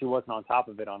me because she wasn't on top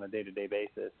of it on a day-to-day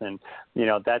basis. And,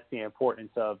 that's the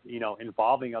importance of,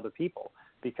 involving other people,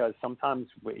 because sometimes,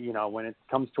 when it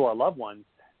comes to our loved ones,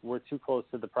 we're too close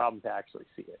to the problem to actually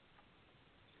see it.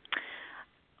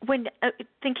 When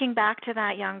thinking back to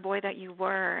that young boy that you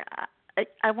were,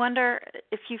 I wonder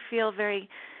if you feel very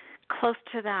close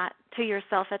to that, to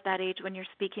yourself at that age when you're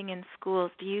speaking in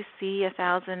schools. Do you see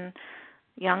 1,000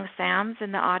 young Sams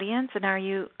in the audience, and are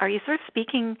you sort of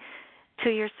speaking to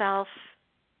yourself,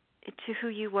 to who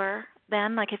you were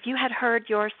then? Like, if you had heard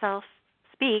yourself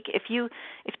speak, if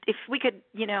we could,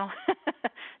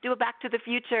 do a Back to the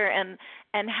Future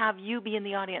and have you be in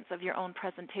the audience of your own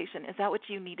presentation, is that what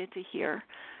you needed to hear?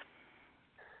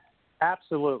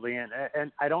 Absolutely,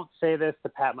 and I don't say this to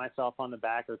pat myself on the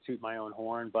back or toot my own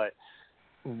horn, but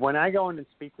when I go in and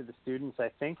speak to the students,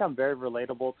 I think I'm very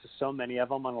relatable to so many of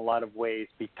them in a lot of ways,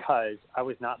 because I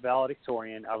was not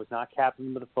valedictorian. I was not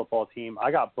captain of the football team. I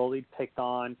got bullied, picked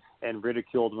on, and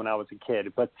ridiculed when I was a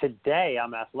kid. But today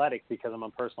I'm athletic because I'm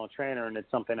a personal trainer, and it's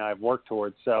something I've worked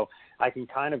towards. So I can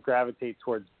kind of gravitate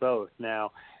towards both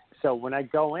now. So when I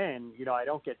go in, I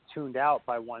don't get tuned out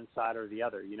by one side or the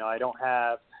other. I don't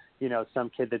have some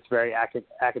kid that's very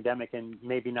academic and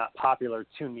maybe not popular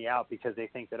tune me out because they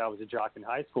think that I was a jock in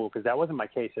high school, because that wasn't my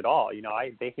case at all.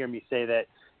 They hear me say that,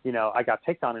 I got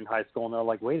picked on in high school, and they're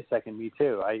like, wait a second, me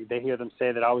too. They hear them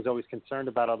say that I was always concerned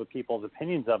about other people's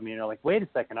opinions of me, and they're like, wait a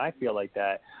second, I feel like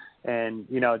that. And,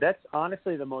 that's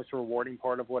honestly the most rewarding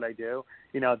part of what I do.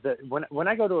 When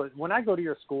I go to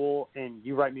your school and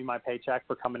you write me my paycheck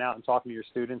for coming out and talking to your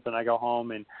students, and I go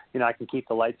home and, I can keep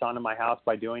the lights on in my house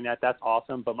by doing that, that's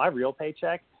awesome. But my real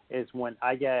paycheck is when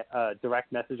I get a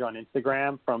direct message on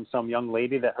Instagram from some young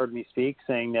lady that heard me speak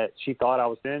saying that she thought I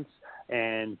was Vince.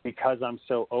 And because I'm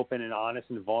so open and honest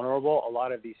and vulnerable, a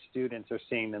lot of these students are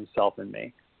seeing themselves in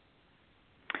me.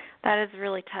 That is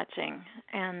really touching,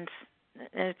 and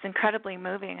it's incredibly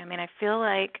moving. I mean, I feel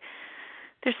like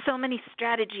there's so many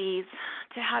strategies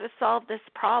to how to solve this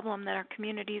problem that our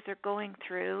communities are going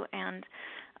through, and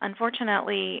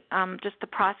unfortunately, just the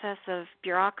process of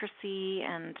bureaucracy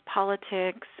and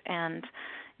politics and,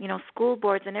 school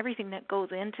boards and everything that goes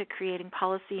into creating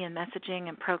policy and messaging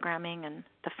and programming and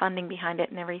the funding behind it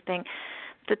and everything,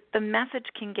 the message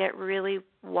can get really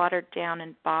watered down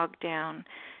and bogged down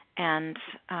and,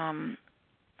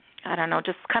 I don't know,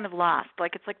 just kind of lost.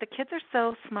 It's like the kids are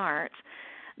so smart.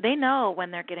 They know when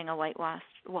they're getting a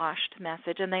whitewashed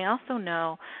message, and they also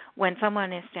know when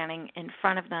someone is standing in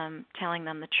front of them telling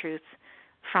them the truth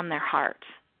from their heart.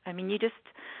 I mean,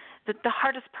 the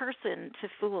hardest person to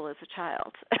fool is a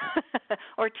child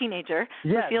or a teenager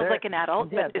who feels like an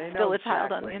adult but is still a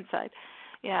child on the inside.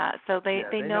 Yeah, so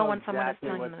they know when someone is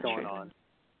telling them the truth. On.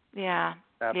 Yeah,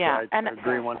 absolutely. Yeah. I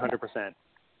agree 100%.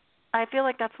 I feel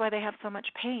like that's why they have so much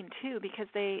pain too, because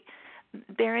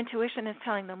their intuition is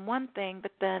telling them one thing,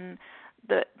 but then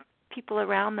the people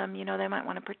around them, they might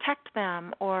want to protect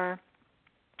them or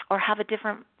have a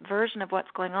different version of what's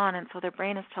going on, and so their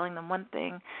brain is telling them one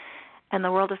thing, and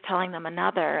the world is telling them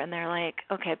another, and they're like,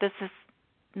 okay,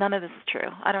 none of this is true.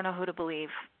 I don't know who to believe.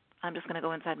 I'm just going to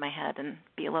go inside my head and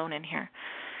be alone in here.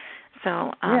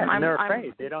 So and they're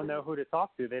afraid. They don't know who to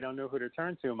talk to. They don't know who to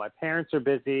turn to. My parents are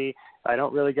busy. I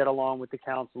don't really get along with the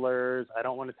counselors. I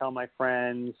don't want to tell my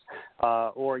friends.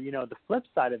 Or, the flip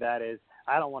side of that is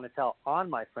I don't want to tell on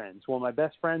my friends. Well, my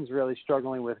best friend's really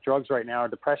struggling with drugs right now or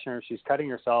depression, or she's cutting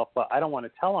herself, but I don't want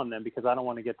to tell on them because I don't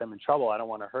want to get them in trouble. I don't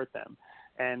want to hurt them.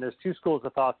 And there's two schools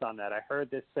of thoughts on that. I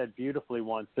heard this said beautifully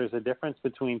once. There's a difference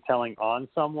between telling on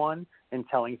someone and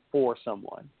telling for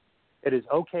someone. It is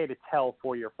okay to tell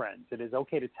for your friends. It is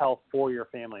okay to tell for your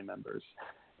family members.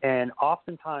 And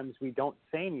oftentimes we don't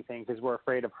say anything because we're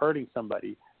afraid of hurting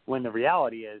somebody, when the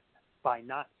reality is by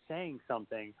not saying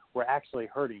something, we're actually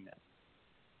hurting them.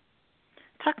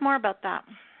 Talk more about that.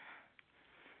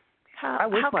 I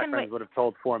wish my friends would have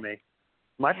told for me.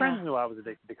 My friends knew I was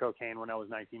addicted to cocaine when I was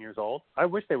 19 years old. I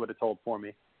wish they would have told for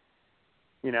me.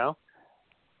 You know,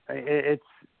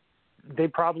 they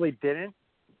probably didn't,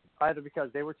 either because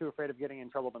they were too afraid of getting in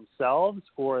trouble themselves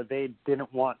or they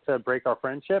didn't want to break our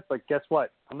friendship. But guess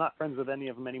what? I'm not friends with any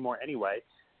of them anymore anyway.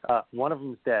 One of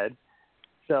them's dead.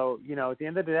 So, you know, at the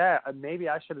end of the day, maybe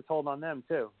I should have told on them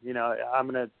too. You know, I'm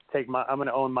going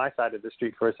to own my side of the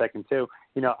street for a second too.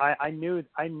 You know, I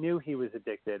knew he was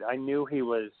addicted. I knew he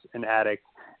was an addict.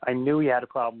 I knew he had a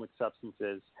problem with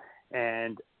substances,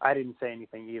 and I didn't say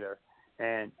anything either.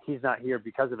 And he's not here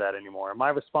because of that anymore. Am I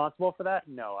responsible for that?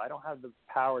 No, I don't have the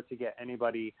power to get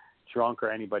anybody drunk or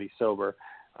anybody sober.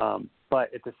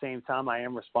 But at the same time, I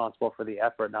am responsible for the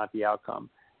effort, not the outcome.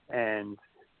 And,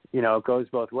 you know, it goes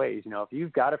both ways. You know, if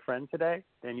you've got a friend today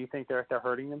and you think they're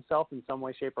hurting themselves in some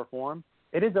way, shape, or form,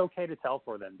 it is okay to tell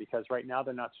for them, because right now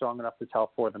they're not strong enough to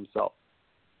tell for themselves.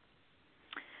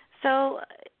 So,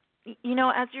 you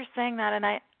know, as you're saying that,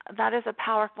 and that is a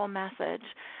powerful message.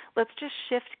 Let's just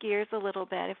shift gears a little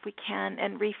bit, if we can,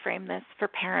 and reframe this for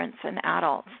parents and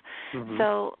adults. Mm-hmm.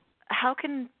 So how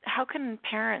can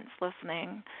parents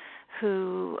listening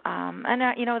who,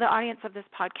 and you know, the audience of this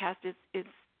podcast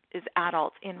is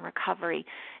adults in recovery.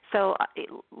 So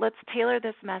let's tailor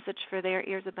this message for their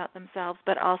ears about themselves,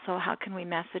 but also how can we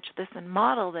message this and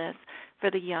model this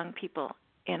for the young people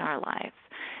in our lives?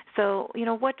 So, you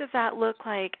know, what does that look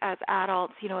like as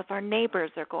adults, you know, if our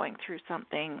neighbors are going through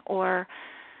something, or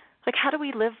like how do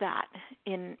we live that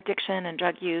in addiction and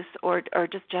drug use or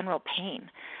just general pain?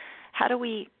 How do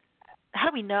we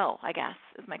know, I guess,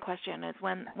 is my question, is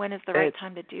when is the right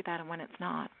time to do that and when it's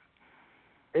not?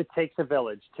 It takes a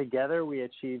village. Together we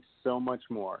achieve so much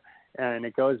more. And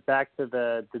it goes back to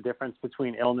the difference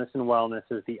between illness and wellness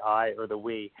is the I or the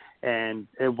we. And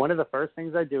one of the first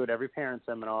things I do at every parent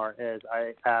seminar is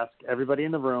I ask everybody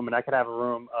in the room, and I could have a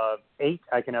room of 8,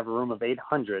 I can have a room of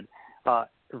 800.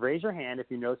 Raise your hand if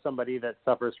you know somebody that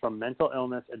suffers from mental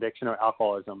illness, addiction, or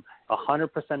alcoholism. 100%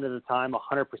 of the time,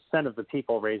 100% of the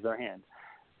people raise their hand.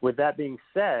 With that being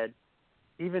said,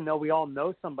 even though we all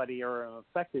know somebody or are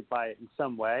affected by it in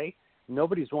some way,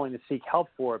 nobody's willing to seek help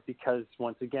for it because,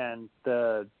 once again,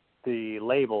 the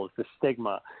labels, the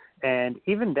stigma, and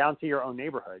even down to your own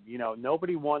neighborhood. You know,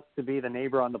 nobody wants to be the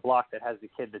neighbor on the block that has a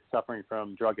kid that's suffering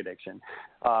from drug addiction.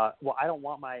 Well, I don't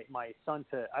want my son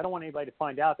to – I don't want anybody to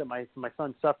find out that my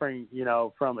son's suffering, you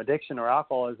know, from addiction or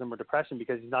alcoholism or depression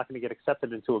because he's not going to get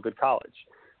accepted into a good college.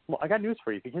 Well, I got news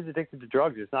for you. If your kid's addicted to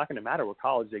drugs, it's not going to matter what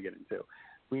college they get into.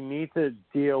 We need to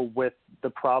deal with the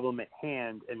problem at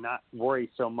hand and not worry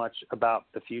so much about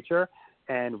the future.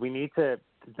 And we need to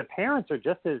 – the parents are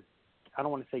just as – I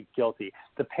don't want to say guilty.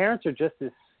 The parents are just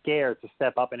as scared to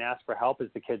step up and ask for help as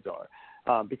the kids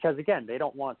are because, again, they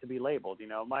don't want to be labeled. You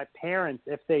know, my parents,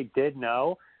 if they did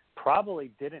know,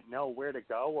 probably didn't know where to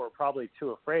go or probably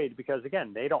too afraid because,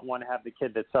 again, they don't want to have the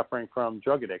kid that's suffering from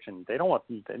drug addiction. They don't want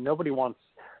 – nobody wants –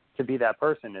 to be that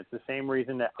person. It's the same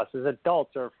reason that us as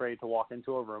adults are afraid to walk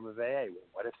into a room of AA.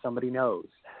 What if somebody knows?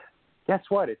 Guess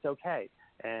what? It's okay.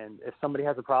 And if somebody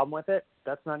has a problem with it,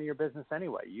 that's none of your business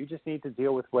anyway. You just need to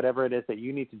deal with whatever it is that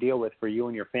you need to deal with for you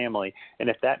and your family. And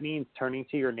if that means turning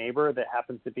to your neighbor that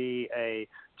happens to be a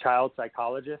child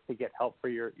psychologist to get help for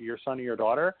your son or your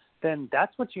daughter, then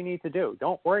that's what you need to do.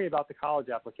 Don't worry about the college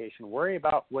application. Worry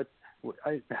about what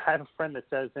I have a friend that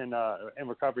says in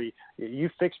recovery, you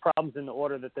fix problems in the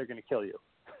order that they're going to kill you.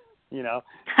 You know,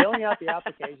 filling out the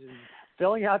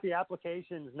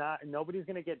applications, nobody's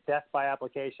going to get death by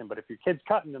application. But if your kid's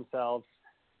cutting themselves,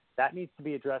 that needs to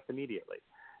be addressed immediately.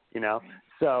 You know,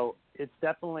 so it's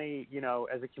definitely, you know,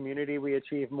 as a community we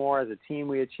achieve more, as a team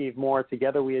we achieve more,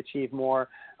 together we achieve more.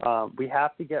 We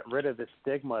have to get rid of the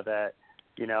stigma that,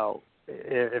 you know,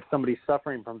 if somebody's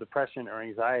suffering from depression or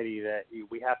anxiety, that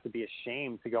we have to be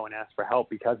ashamed to go and ask for help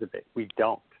because of it. We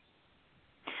don't.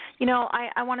 You know,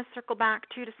 I want to circle back,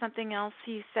 too, to something else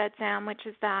you said, Sam, which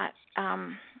is that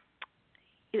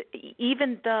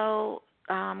even though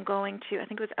going to, I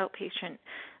think it was outpatient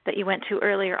that you went to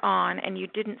earlier on, and you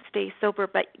didn't stay sober,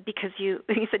 but because you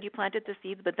said you planted the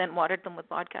seeds but then watered them with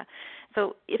vodka.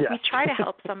 So if we try to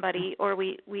help somebody or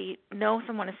we know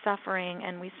someone is suffering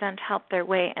and we send help their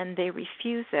way and they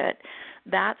refuse it,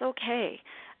 that's okay.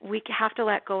 We have to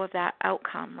let go of that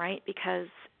outcome, right? Because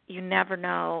you never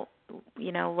know,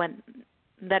 you know, when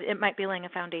that it might be laying a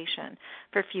foundation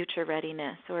for future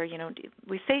readiness, or, you know,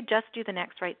 we say just do the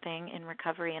next right thing in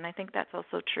recovery, and I think that's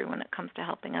also true when it comes to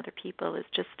helping other people, is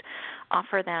just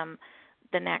offer them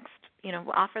the next, you know,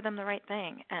 offer them the right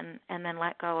thing, and then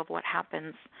let go of what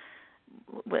happens,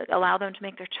 allow them to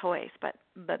make their choice,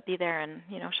 but be there and,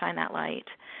 you know, shine that light.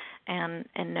 and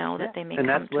know that they may and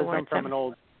come that's wisdom towards from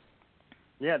them.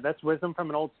 that's wisdom from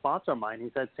an old sponsor of mine.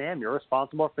 He said, Sam, you're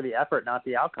responsible for the effort, not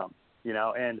the outcome.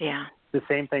 And the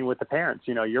same thing with the parents.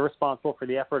 You're responsible for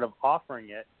the effort of offering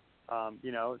it.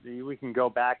 We can go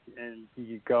back and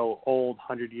you go old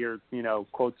 100-year,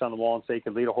 quotes on the wall and say you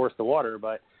could lead a horse to water,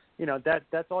 but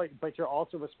that's all. But you're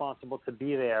also responsible to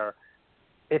be there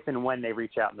if and when they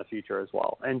reach out in the future as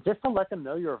well. And just to let them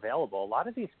know you're available. A lot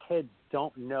of these kids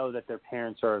don't know that their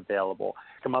parents are available.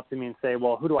 Come up to me and say,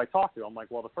 well, who do I talk to? I'm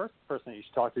like, well, the first person that you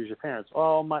should talk to is your parents.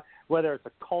 Whether it's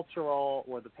a cultural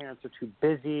or the parents are too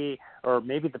busy or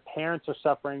maybe the parents are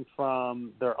suffering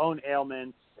from their own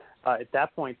ailments, at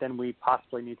that point, then we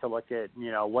possibly need to look at,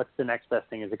 what's the next best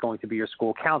thing? Is it going to be your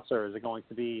school counselor? Is it going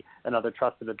to be another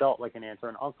trusted adult like an aunt or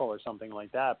an uncle or something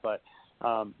like that? But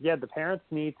the parents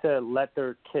need to let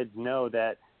their kids know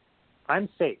that I'm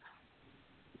safe.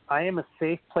 I am a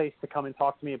safe place to come and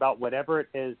talk to me about whatever it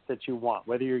is that you want,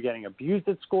 whether you're getting abused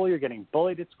at school, you're getting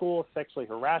bullied at school, sexually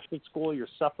harassed at school, you're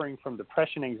suffering from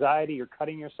depression, anxiety, you're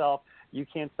cutting yourself, you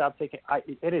can't stop taking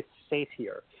it is safe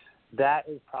here. That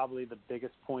is probably the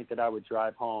biggest point that I would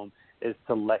drive home, is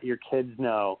to let your kids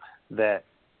know that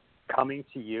coming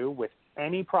to you with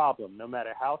any problem, no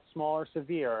matter how small or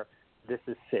severe, this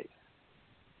is safe.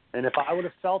 And if I would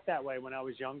have felt that way when I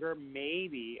was younger,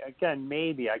 maybe,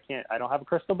 I don't have a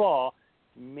crystal ball,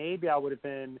 maybe I would have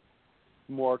been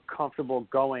more comfortable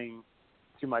going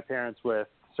to my parents with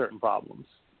certain problems.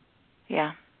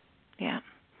 Yeah.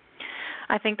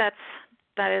 I think that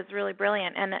is really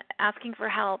brilliant. And asking for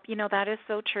help, that is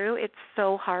so true. It's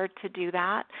so hard to do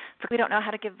that. We don't know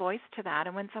how to give voice to that.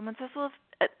 And when someone says, well,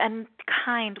 and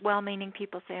kind, well-meaning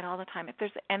people say it all the time, if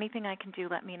there's anything I can do,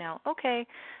 let me know. Okay.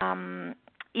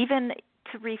 Even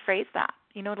to rephrase that,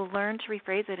 to learn to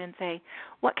rephrase it and say,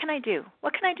 what can I do?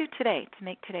 What can I do today to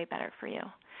make today better for you?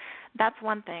 That's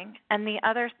one thing. And the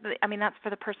other, that's for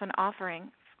the person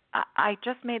offering. I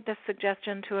just made this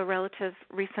suggestion to a relative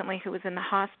recently who was in the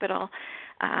hospital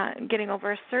getting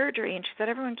over a surgery, and she said,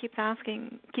 everyone keeps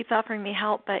offering me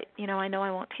help, but, I know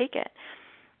I won't take it.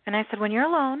 And I said, when you're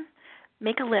alone,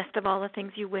 make a list of all the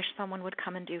things you wish someone would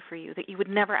come and do for you that you would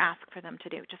never ask for them to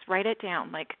do. Just write it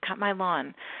down, like cut my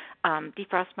lawn,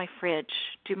 defrost my fridge,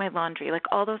 do my laundry, like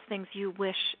all those things you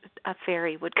wish a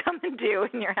fairy would come and do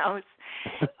in your house.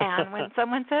 And when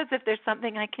someone says, if there's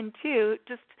something I can do,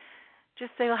 just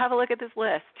say, well, have a look at this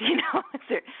list. Is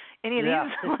there any of these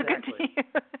look good to you?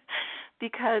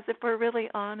 Because if we're really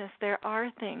honest, there are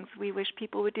things we wish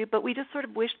people would do, but we just sort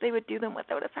of wish they would do them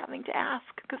without us having to ask,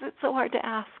 because it's so hard to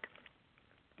ask.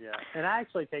 Yeah, and I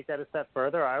actually take that a step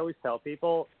further. I always tell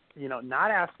people, not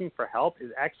asking for help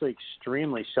is actually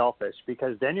extremely selfish,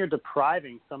 because then you're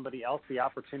depriving somebody else the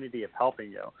opportunity of helping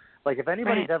you. Like if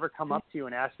anybody's ever come up to you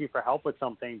and asked you for help with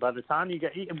something, by the time you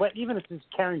get, even if it's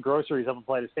carrying groceries up a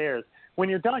flight of stairs, when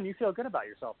you're done, you feel good about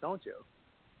yourself, don't you?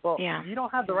 Well, you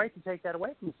don't have the right to take that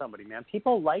away from somebody, man.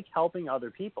 People like helping other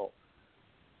people.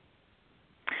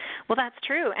 Well, that's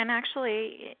true. And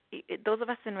actually, those of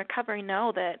us in recovery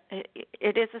know that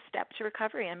it is a step to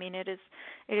recovery. It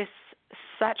is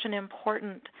such an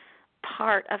important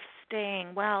part of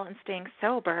staying well and staying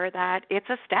sober that it's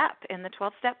a step in the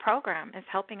 12-step program, is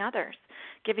helping others,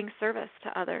 giving service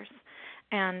to others.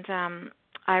 And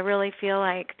I really feel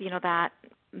like, that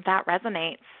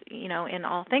resonates, in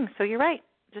all things. So you're right.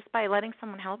 Just by letting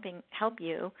someone help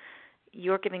you,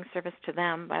 you're giving service to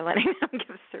them by letting them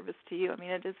give service to you.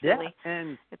 It is really,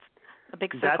 and it's a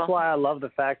big circle. That's why I love the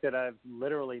fact that I've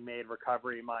literally made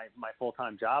recovery my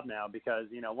full-time job now, because,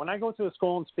 when I go to a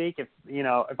school and speak,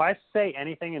 if I say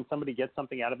anything and somebody gets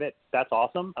something out of it, that's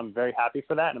awesome. I'm very happy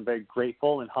for that, and I'm very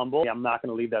grateful and humble. I'm not going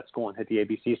to leave that school and hit the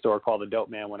ABC store called the Dope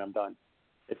Man when I'm done.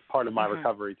 It's part of my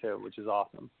recovery too, which is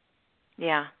awesome.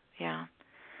 Yeah.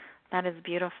 That is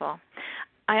beautiful.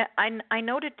 I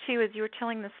noted, too, as you were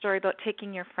telling the story about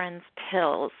taking your friend's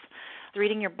pills,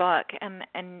 reading your book,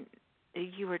 and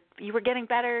you were getting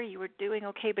better, you were doing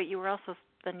okay, but you were also,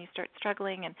 then you start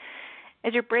struggling. And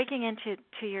as you're breaking into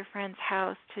your friend's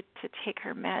house to take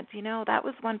her meds, that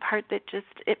was one part that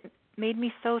it made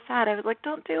me so sad. I was like,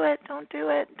 don't do it.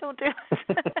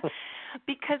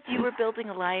 Because you were building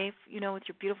a life, with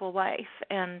your beautiful wife.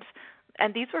 And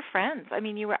these were friends.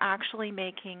 You were actually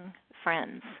making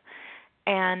friends.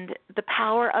 And the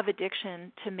power of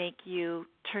addiction to make you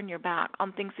turn your back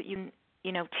on things that you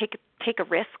take a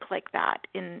risk like that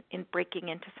in breaking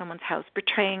into someone's house,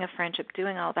 betraying a friendship,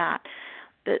 doing all that.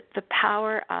 The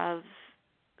power of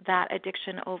that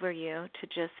addiction over you to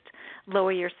just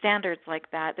lower your standards like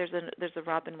that. There's a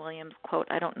Robin Williams quote.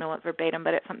 I don't know it verbatim,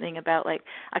 but it's something about like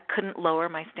I couldn't lower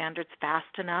my standards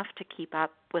fast enough to keep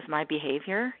up with my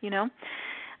behavior.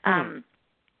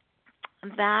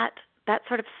 That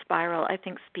sort of spiral, I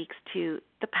think, speaks to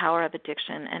the power of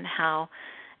addiction and how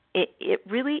it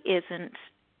really isn't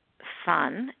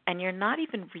fun, and you're not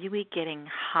even really getting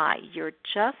high. You're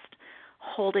just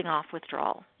holding off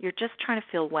withdrawal. You're just trying to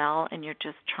feel well, and you're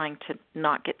just trying to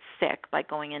not get sick by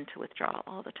going into withdrawal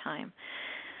all the time.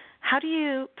 How do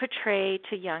you portray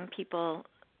to young people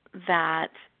that,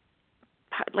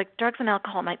 like, drugs and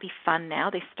alcohol might be fun now?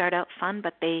 They start out fun,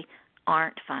 but they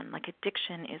aren't fun. Like,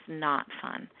 addiction is not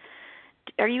fun.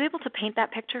 Are you able to paint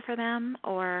that picture for them,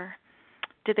 or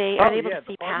are they able to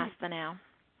see past the now?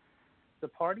 The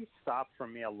party stopped for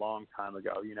me a long time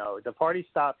ago. The party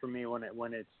stopped for me when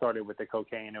it started with the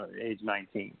cocaine at age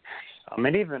 19.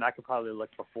 And even I could probably look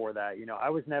before that. I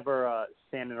was never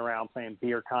standing around playing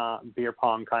beer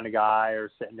pong kind of guy,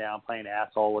 or sitting down playing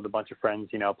asshole with a bunch of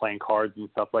friends, playing cards and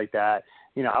stuff like that.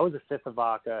 I was a fifth of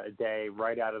vodka a day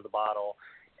right out of the bottle.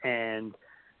 And,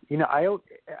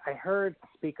 I heard a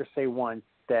speaker say once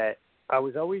that I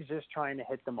was always just trying to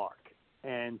hit the mark.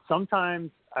 And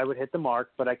sometimes I would hit the mark,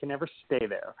 but I can never stay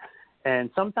there. And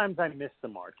sometimes I missed the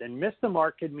mark. And miss the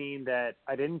mark could mean that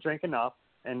I didn't drink enough,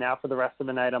 and now for the rest of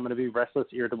the night I'm going to be restless,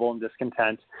 irritable, and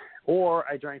discontent. Or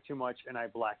I drank too much and I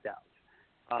blacked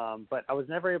out. But I was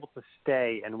never able to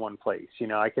stay in one place.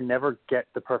 I could never get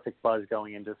the perfect buzz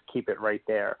going and just keep it right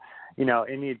there.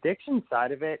 And the addiction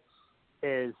side of it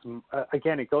is,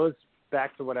 again, it goes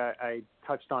back to what I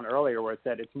touched on earlier, where it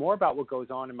said it's more about what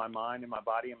goes on in my mind and my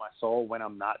body and my soul when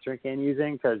I'm not drinking and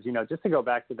using. Because, just to go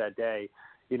back to that day,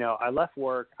 I left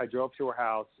work, I drove to her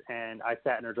house, and I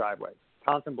sat in her driveway,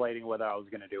 contemplating whether I was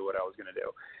going to do what I was going to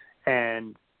do.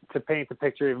 And to paint the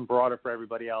picture even broader for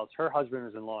everybody else, her husband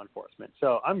was in law enforcement.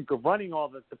 So I'm running all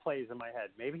the plays in my head.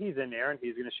 Maybe he's in there and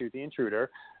he's going to shoot the intruder.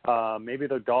 Maybe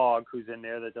the dog who's in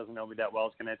there that doesn't know me that well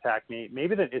is going to attack me.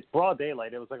 Maybe it's broad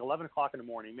daylight. It was like 11 o'clock in the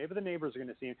morning. Maybe the neighbors are going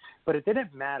to see him. But it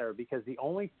didn't matter, because the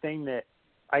only thing that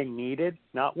I needed,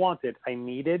 not wanted, I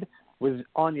needed, was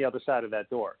on the other side of that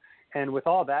door. And with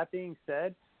all that being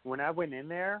said, when I went in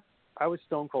there, I was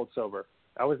stone cold sober.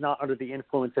 I was not under the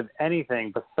influence of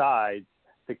anything besides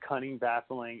the cunning,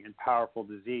 baffling, and powerful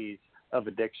disease of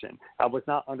addiction. I was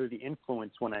not under the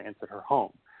influence when I entered her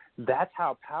home. That's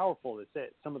how powerful this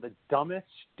is. Some of the dumbest,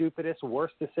 stupidest,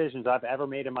 worst decisions I've ever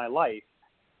made in my life,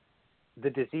 the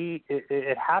disease,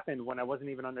 it happened when I wasn't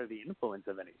even under the influence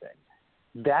of anything.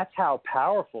 That's how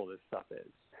powerful this stuff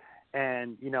is.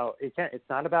 And, it's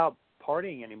not about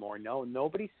partying anymore. No,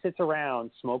 nobody sits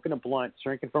around smoking a blunt,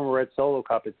 drinking from a red Solo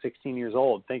cup at 16 years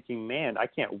old, thinking, man, I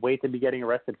can't wait to be getting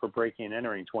arrested for breaking and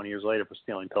entering 20 years later for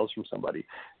stealing pills from somebody.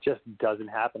 Just doesn't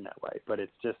happen that way. But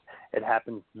it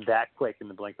happens that quick in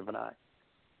the blink of an eye.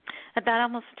 That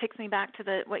almost takes me back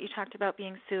to what you talked about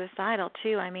being suicidal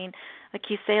too. I mean, like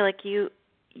you say, like you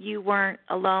weren't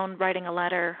alone writing a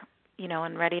letter,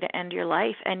 and ready to end your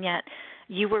life, and yet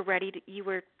you were ready to,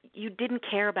 you didn't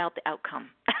care about the outcome.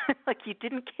 Like, you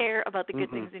didn't care about the good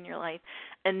things in your life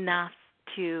enough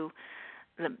to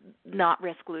not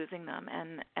risk losing them.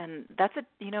 And that's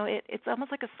it's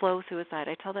almost like a slow suicide.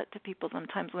 I tell that to people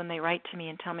sometimes when they write to me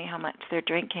and tell me how much they're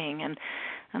drinking, and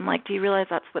I'm like, do you realize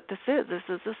that's what this is? This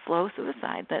is a slow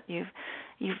suicide, that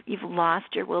you've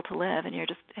lost your will to live, and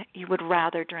you would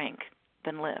rather drink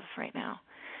than live right now.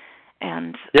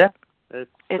 And yeah, it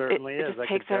certainly is. It just I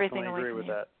takes everything away agree from with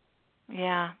you. that.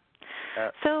 Yeah.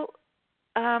 So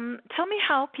tell me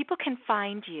how people can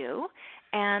find you,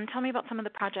 and tell me about some of the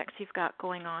projects you've got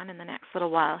going on in the next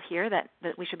little while here that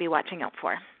we should be watching out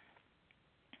for.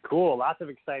 Cool. Lots of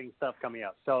exciting stuff coming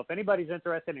up. So if anybody's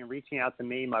interested in reaching out to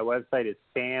me, my website is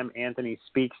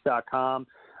samanthonyspeaks.com.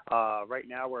 Right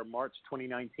now we're March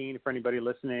 2019 for anybody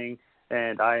listening,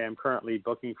 and I am currently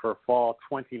booking for fall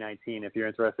 2019. If you're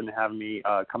interested in having me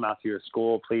come out to your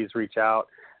school, please reach out.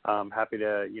 I'm happy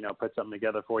to, put something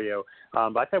together for you.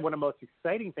 But I said one of the most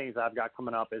exciting things I've got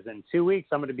coming up is in 2 weeks,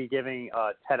 I'm going to be giving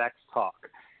a TEDx talk.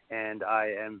 And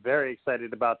I am very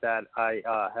excited about that. I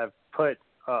have put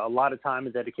a lot of time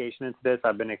and dedication into this.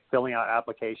 I've been filling out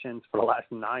applications for the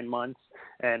last 9 months,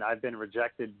 and I've been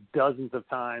rejected dozens of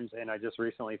times. And I just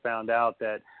recently found out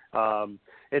that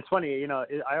it's funny, I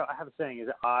have a saying, is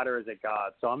it odd or is it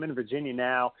God? So I'm in Virginia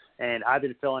now, and I've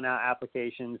been filling out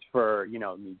applications for,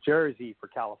 New Jersey, for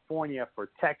California, for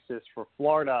Texas, for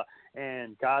Florida.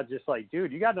 And God's just like,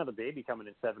 dude, you got another baby coming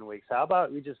in 7 weeks. How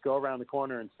about we just go around the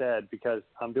corner instead, because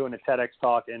I'm doing a TEDx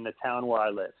talk in the town where I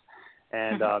live.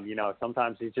 And,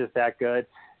 sometimes he's just that good.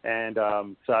 And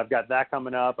so I've got that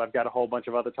coming up. I've got a whole bunch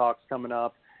of other talks coming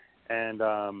up. And,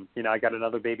 I got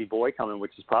another baby boy coming,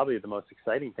 which is probably the most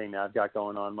exciting thing that I've got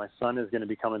going on. My son is going to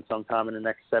be coming sometime in the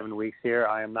next 7 weeks here.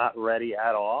 I am not ready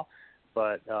at all.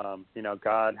 But,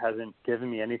 God hasn't given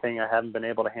me anything I haven't been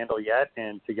able to handle yet.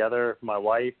 And together, my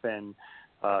wife and,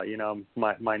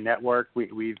 my network,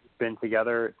 we've been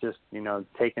together just,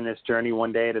 taking this journey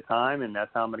one day at a time. And that's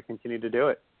how I'm going to continue to do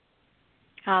it.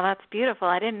 Oh, that's beautiful.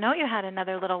 I didn't know you had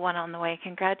another little one on the way.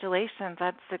 Congratulations.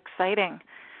 That's exciting.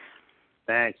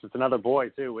 Thanks. It's another boy,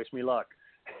 too. Wish me luck.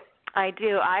 I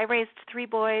do. I raised 3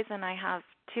 boys, and I have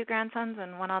 2 grandsons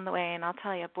and 1 on the way. And I'll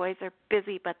tell you, boys are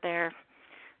busy, but they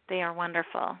are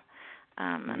wonderful.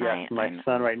 Yes, my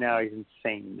son right now, he's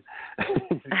insane.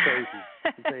 He's crazy.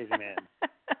 He's a crazy man.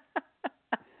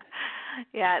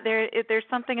 Yeah, there's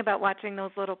something about watching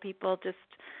those little people just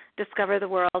discover the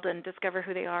world and discover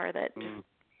who they are that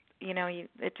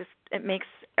just, it makes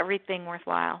everything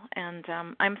worthwhile. And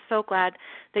I'm so glad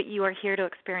that you are here to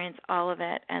experience all of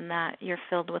it, and that you're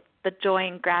filled with the joy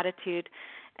and gratitude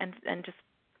and just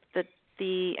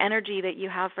the energy that you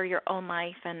have for your own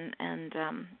life and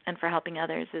for helping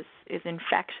others is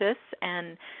infectious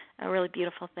and a really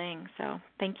beautiful thing. So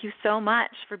thank you so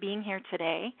much for being here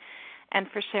today and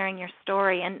for sharing your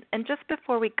story. And just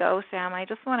before we go, Sam, I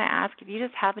just want to ask if you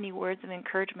just have any words of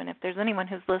encouragement, if there's anyone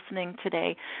who's listening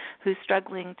today who's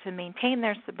struggling to maintain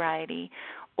their sobriety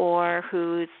or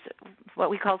who's what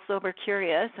we call sober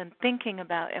curious and thinking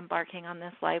about embarking on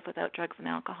this life without drugs and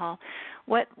alcohol,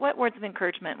 what words of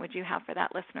encouragement would you have for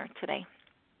that listener today?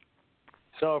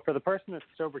 So for the person that's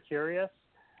sober curious,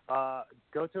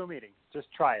 go to a meeting.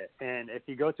 Just try it. And if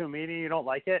you go to a meeting and you don't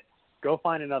like it, go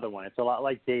find another one. It's a lot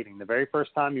like dating. The very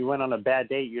first time you went on a bad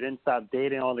date, you didn't stop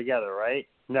dating altogether, right?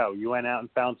 No, you went out and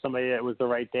found somebody that was the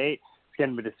right date. It's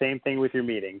going to be the same thing with your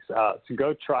meetings. So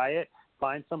go try it.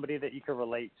 Find somebody that you can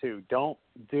relate to. Don't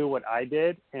do what I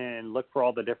did and look for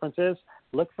all the differences.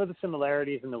 Look for the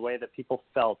similarities in the way that people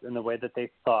felt, in the way that they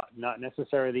thought, not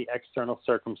necessarily the external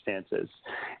circumstances.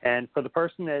 And for the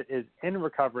person that is in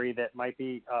recovery that might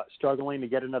be struggling to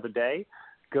get another day,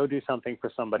 go do something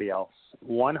for somebody else.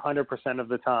 100% of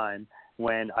the time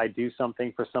when I do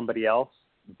something for somebody else,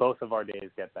 both of our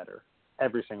days get better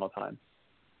every single time.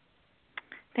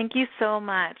 Thank you so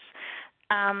much.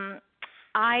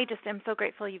 I just am so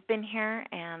grateful you've been here,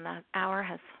 and the hour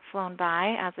has flown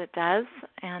by as it does.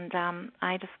 And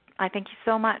I thank you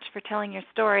so much for telling your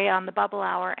story on the Bubble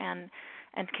Hour and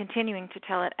continuing to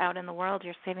tell it out in the world.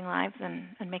 You're saving lives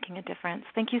and making a difference.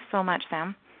 Thank you so much,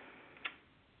 Sam.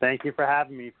 Thank you for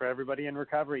having me. For everybody in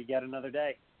recovery, yet another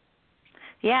day.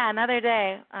 Yeah, another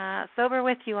day. Sober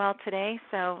with you all today.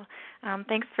 So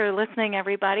thanks for listening,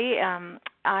 everybody.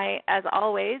 I, as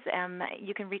always,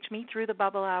 you can reach me through the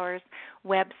Bubble Hour's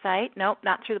website. Nope,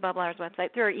 not through the Bubble Hour's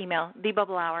website, through our email,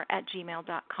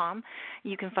 thebubblehour@gmail.com.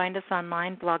 You can find us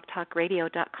online,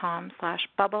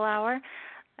 blogtalkradio.com/bubblehour.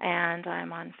 And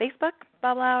I'm on Facebook,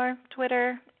 Bubble Hour,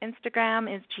 Twitter, Instagram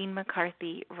is Jean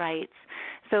McCarthy Writes.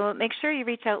 So make sure you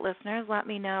reach out, listeners. Let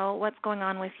me know what's going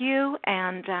on with you.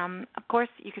 And, of course,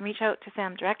 you can reach out to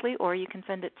Sam directly, or you can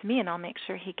send it to me, and I'll make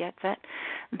sure he gets it.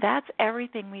 That's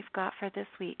everything we've got for this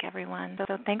week, everyone.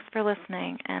 So thanks for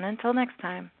listening. And until next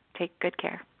time, take good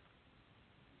care.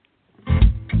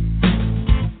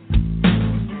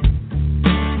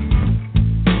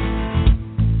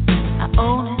 I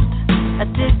own it. I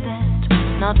did that,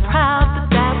 not proud, but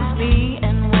that was me.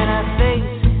 And when I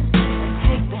face it, I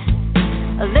take back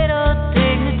a little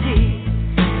dignity.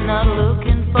 Not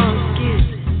looking for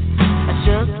excuses, I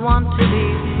just want to be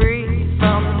free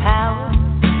from the power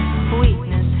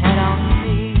weakness had on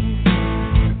me.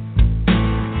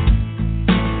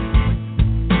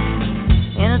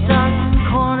 In a darkened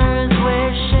corner is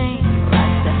where shame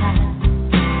likes to hide.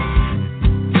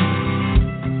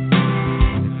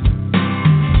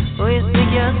 You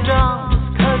think you're strong just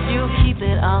 'cause you keep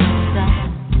it on the side.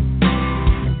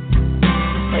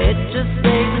 It just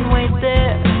stays and waits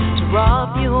there to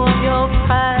rob you of your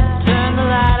pride. Turn the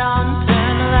light on,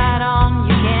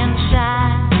 you can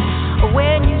shine.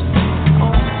 When you say,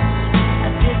 oh, I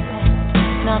did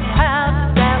that, not proud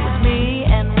that that was me.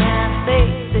 And when I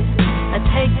face it, I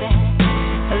take back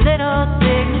a little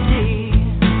dignity.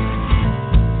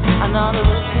 I'm not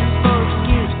looking for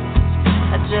excuses,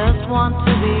 I just want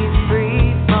to be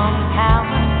free from power.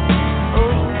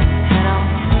 Oh, head on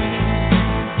me.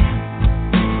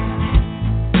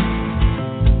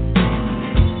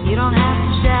 You don't have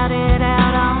to shout it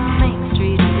out on Main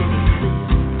Street to be clear.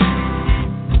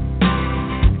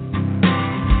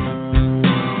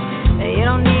 You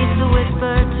don't need to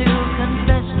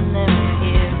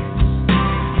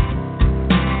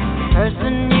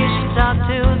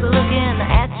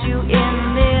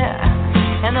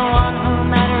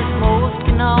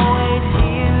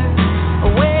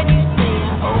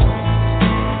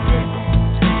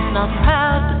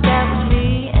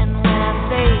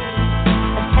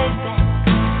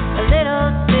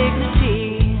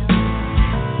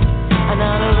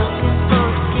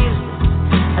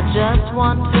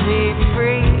want to be free.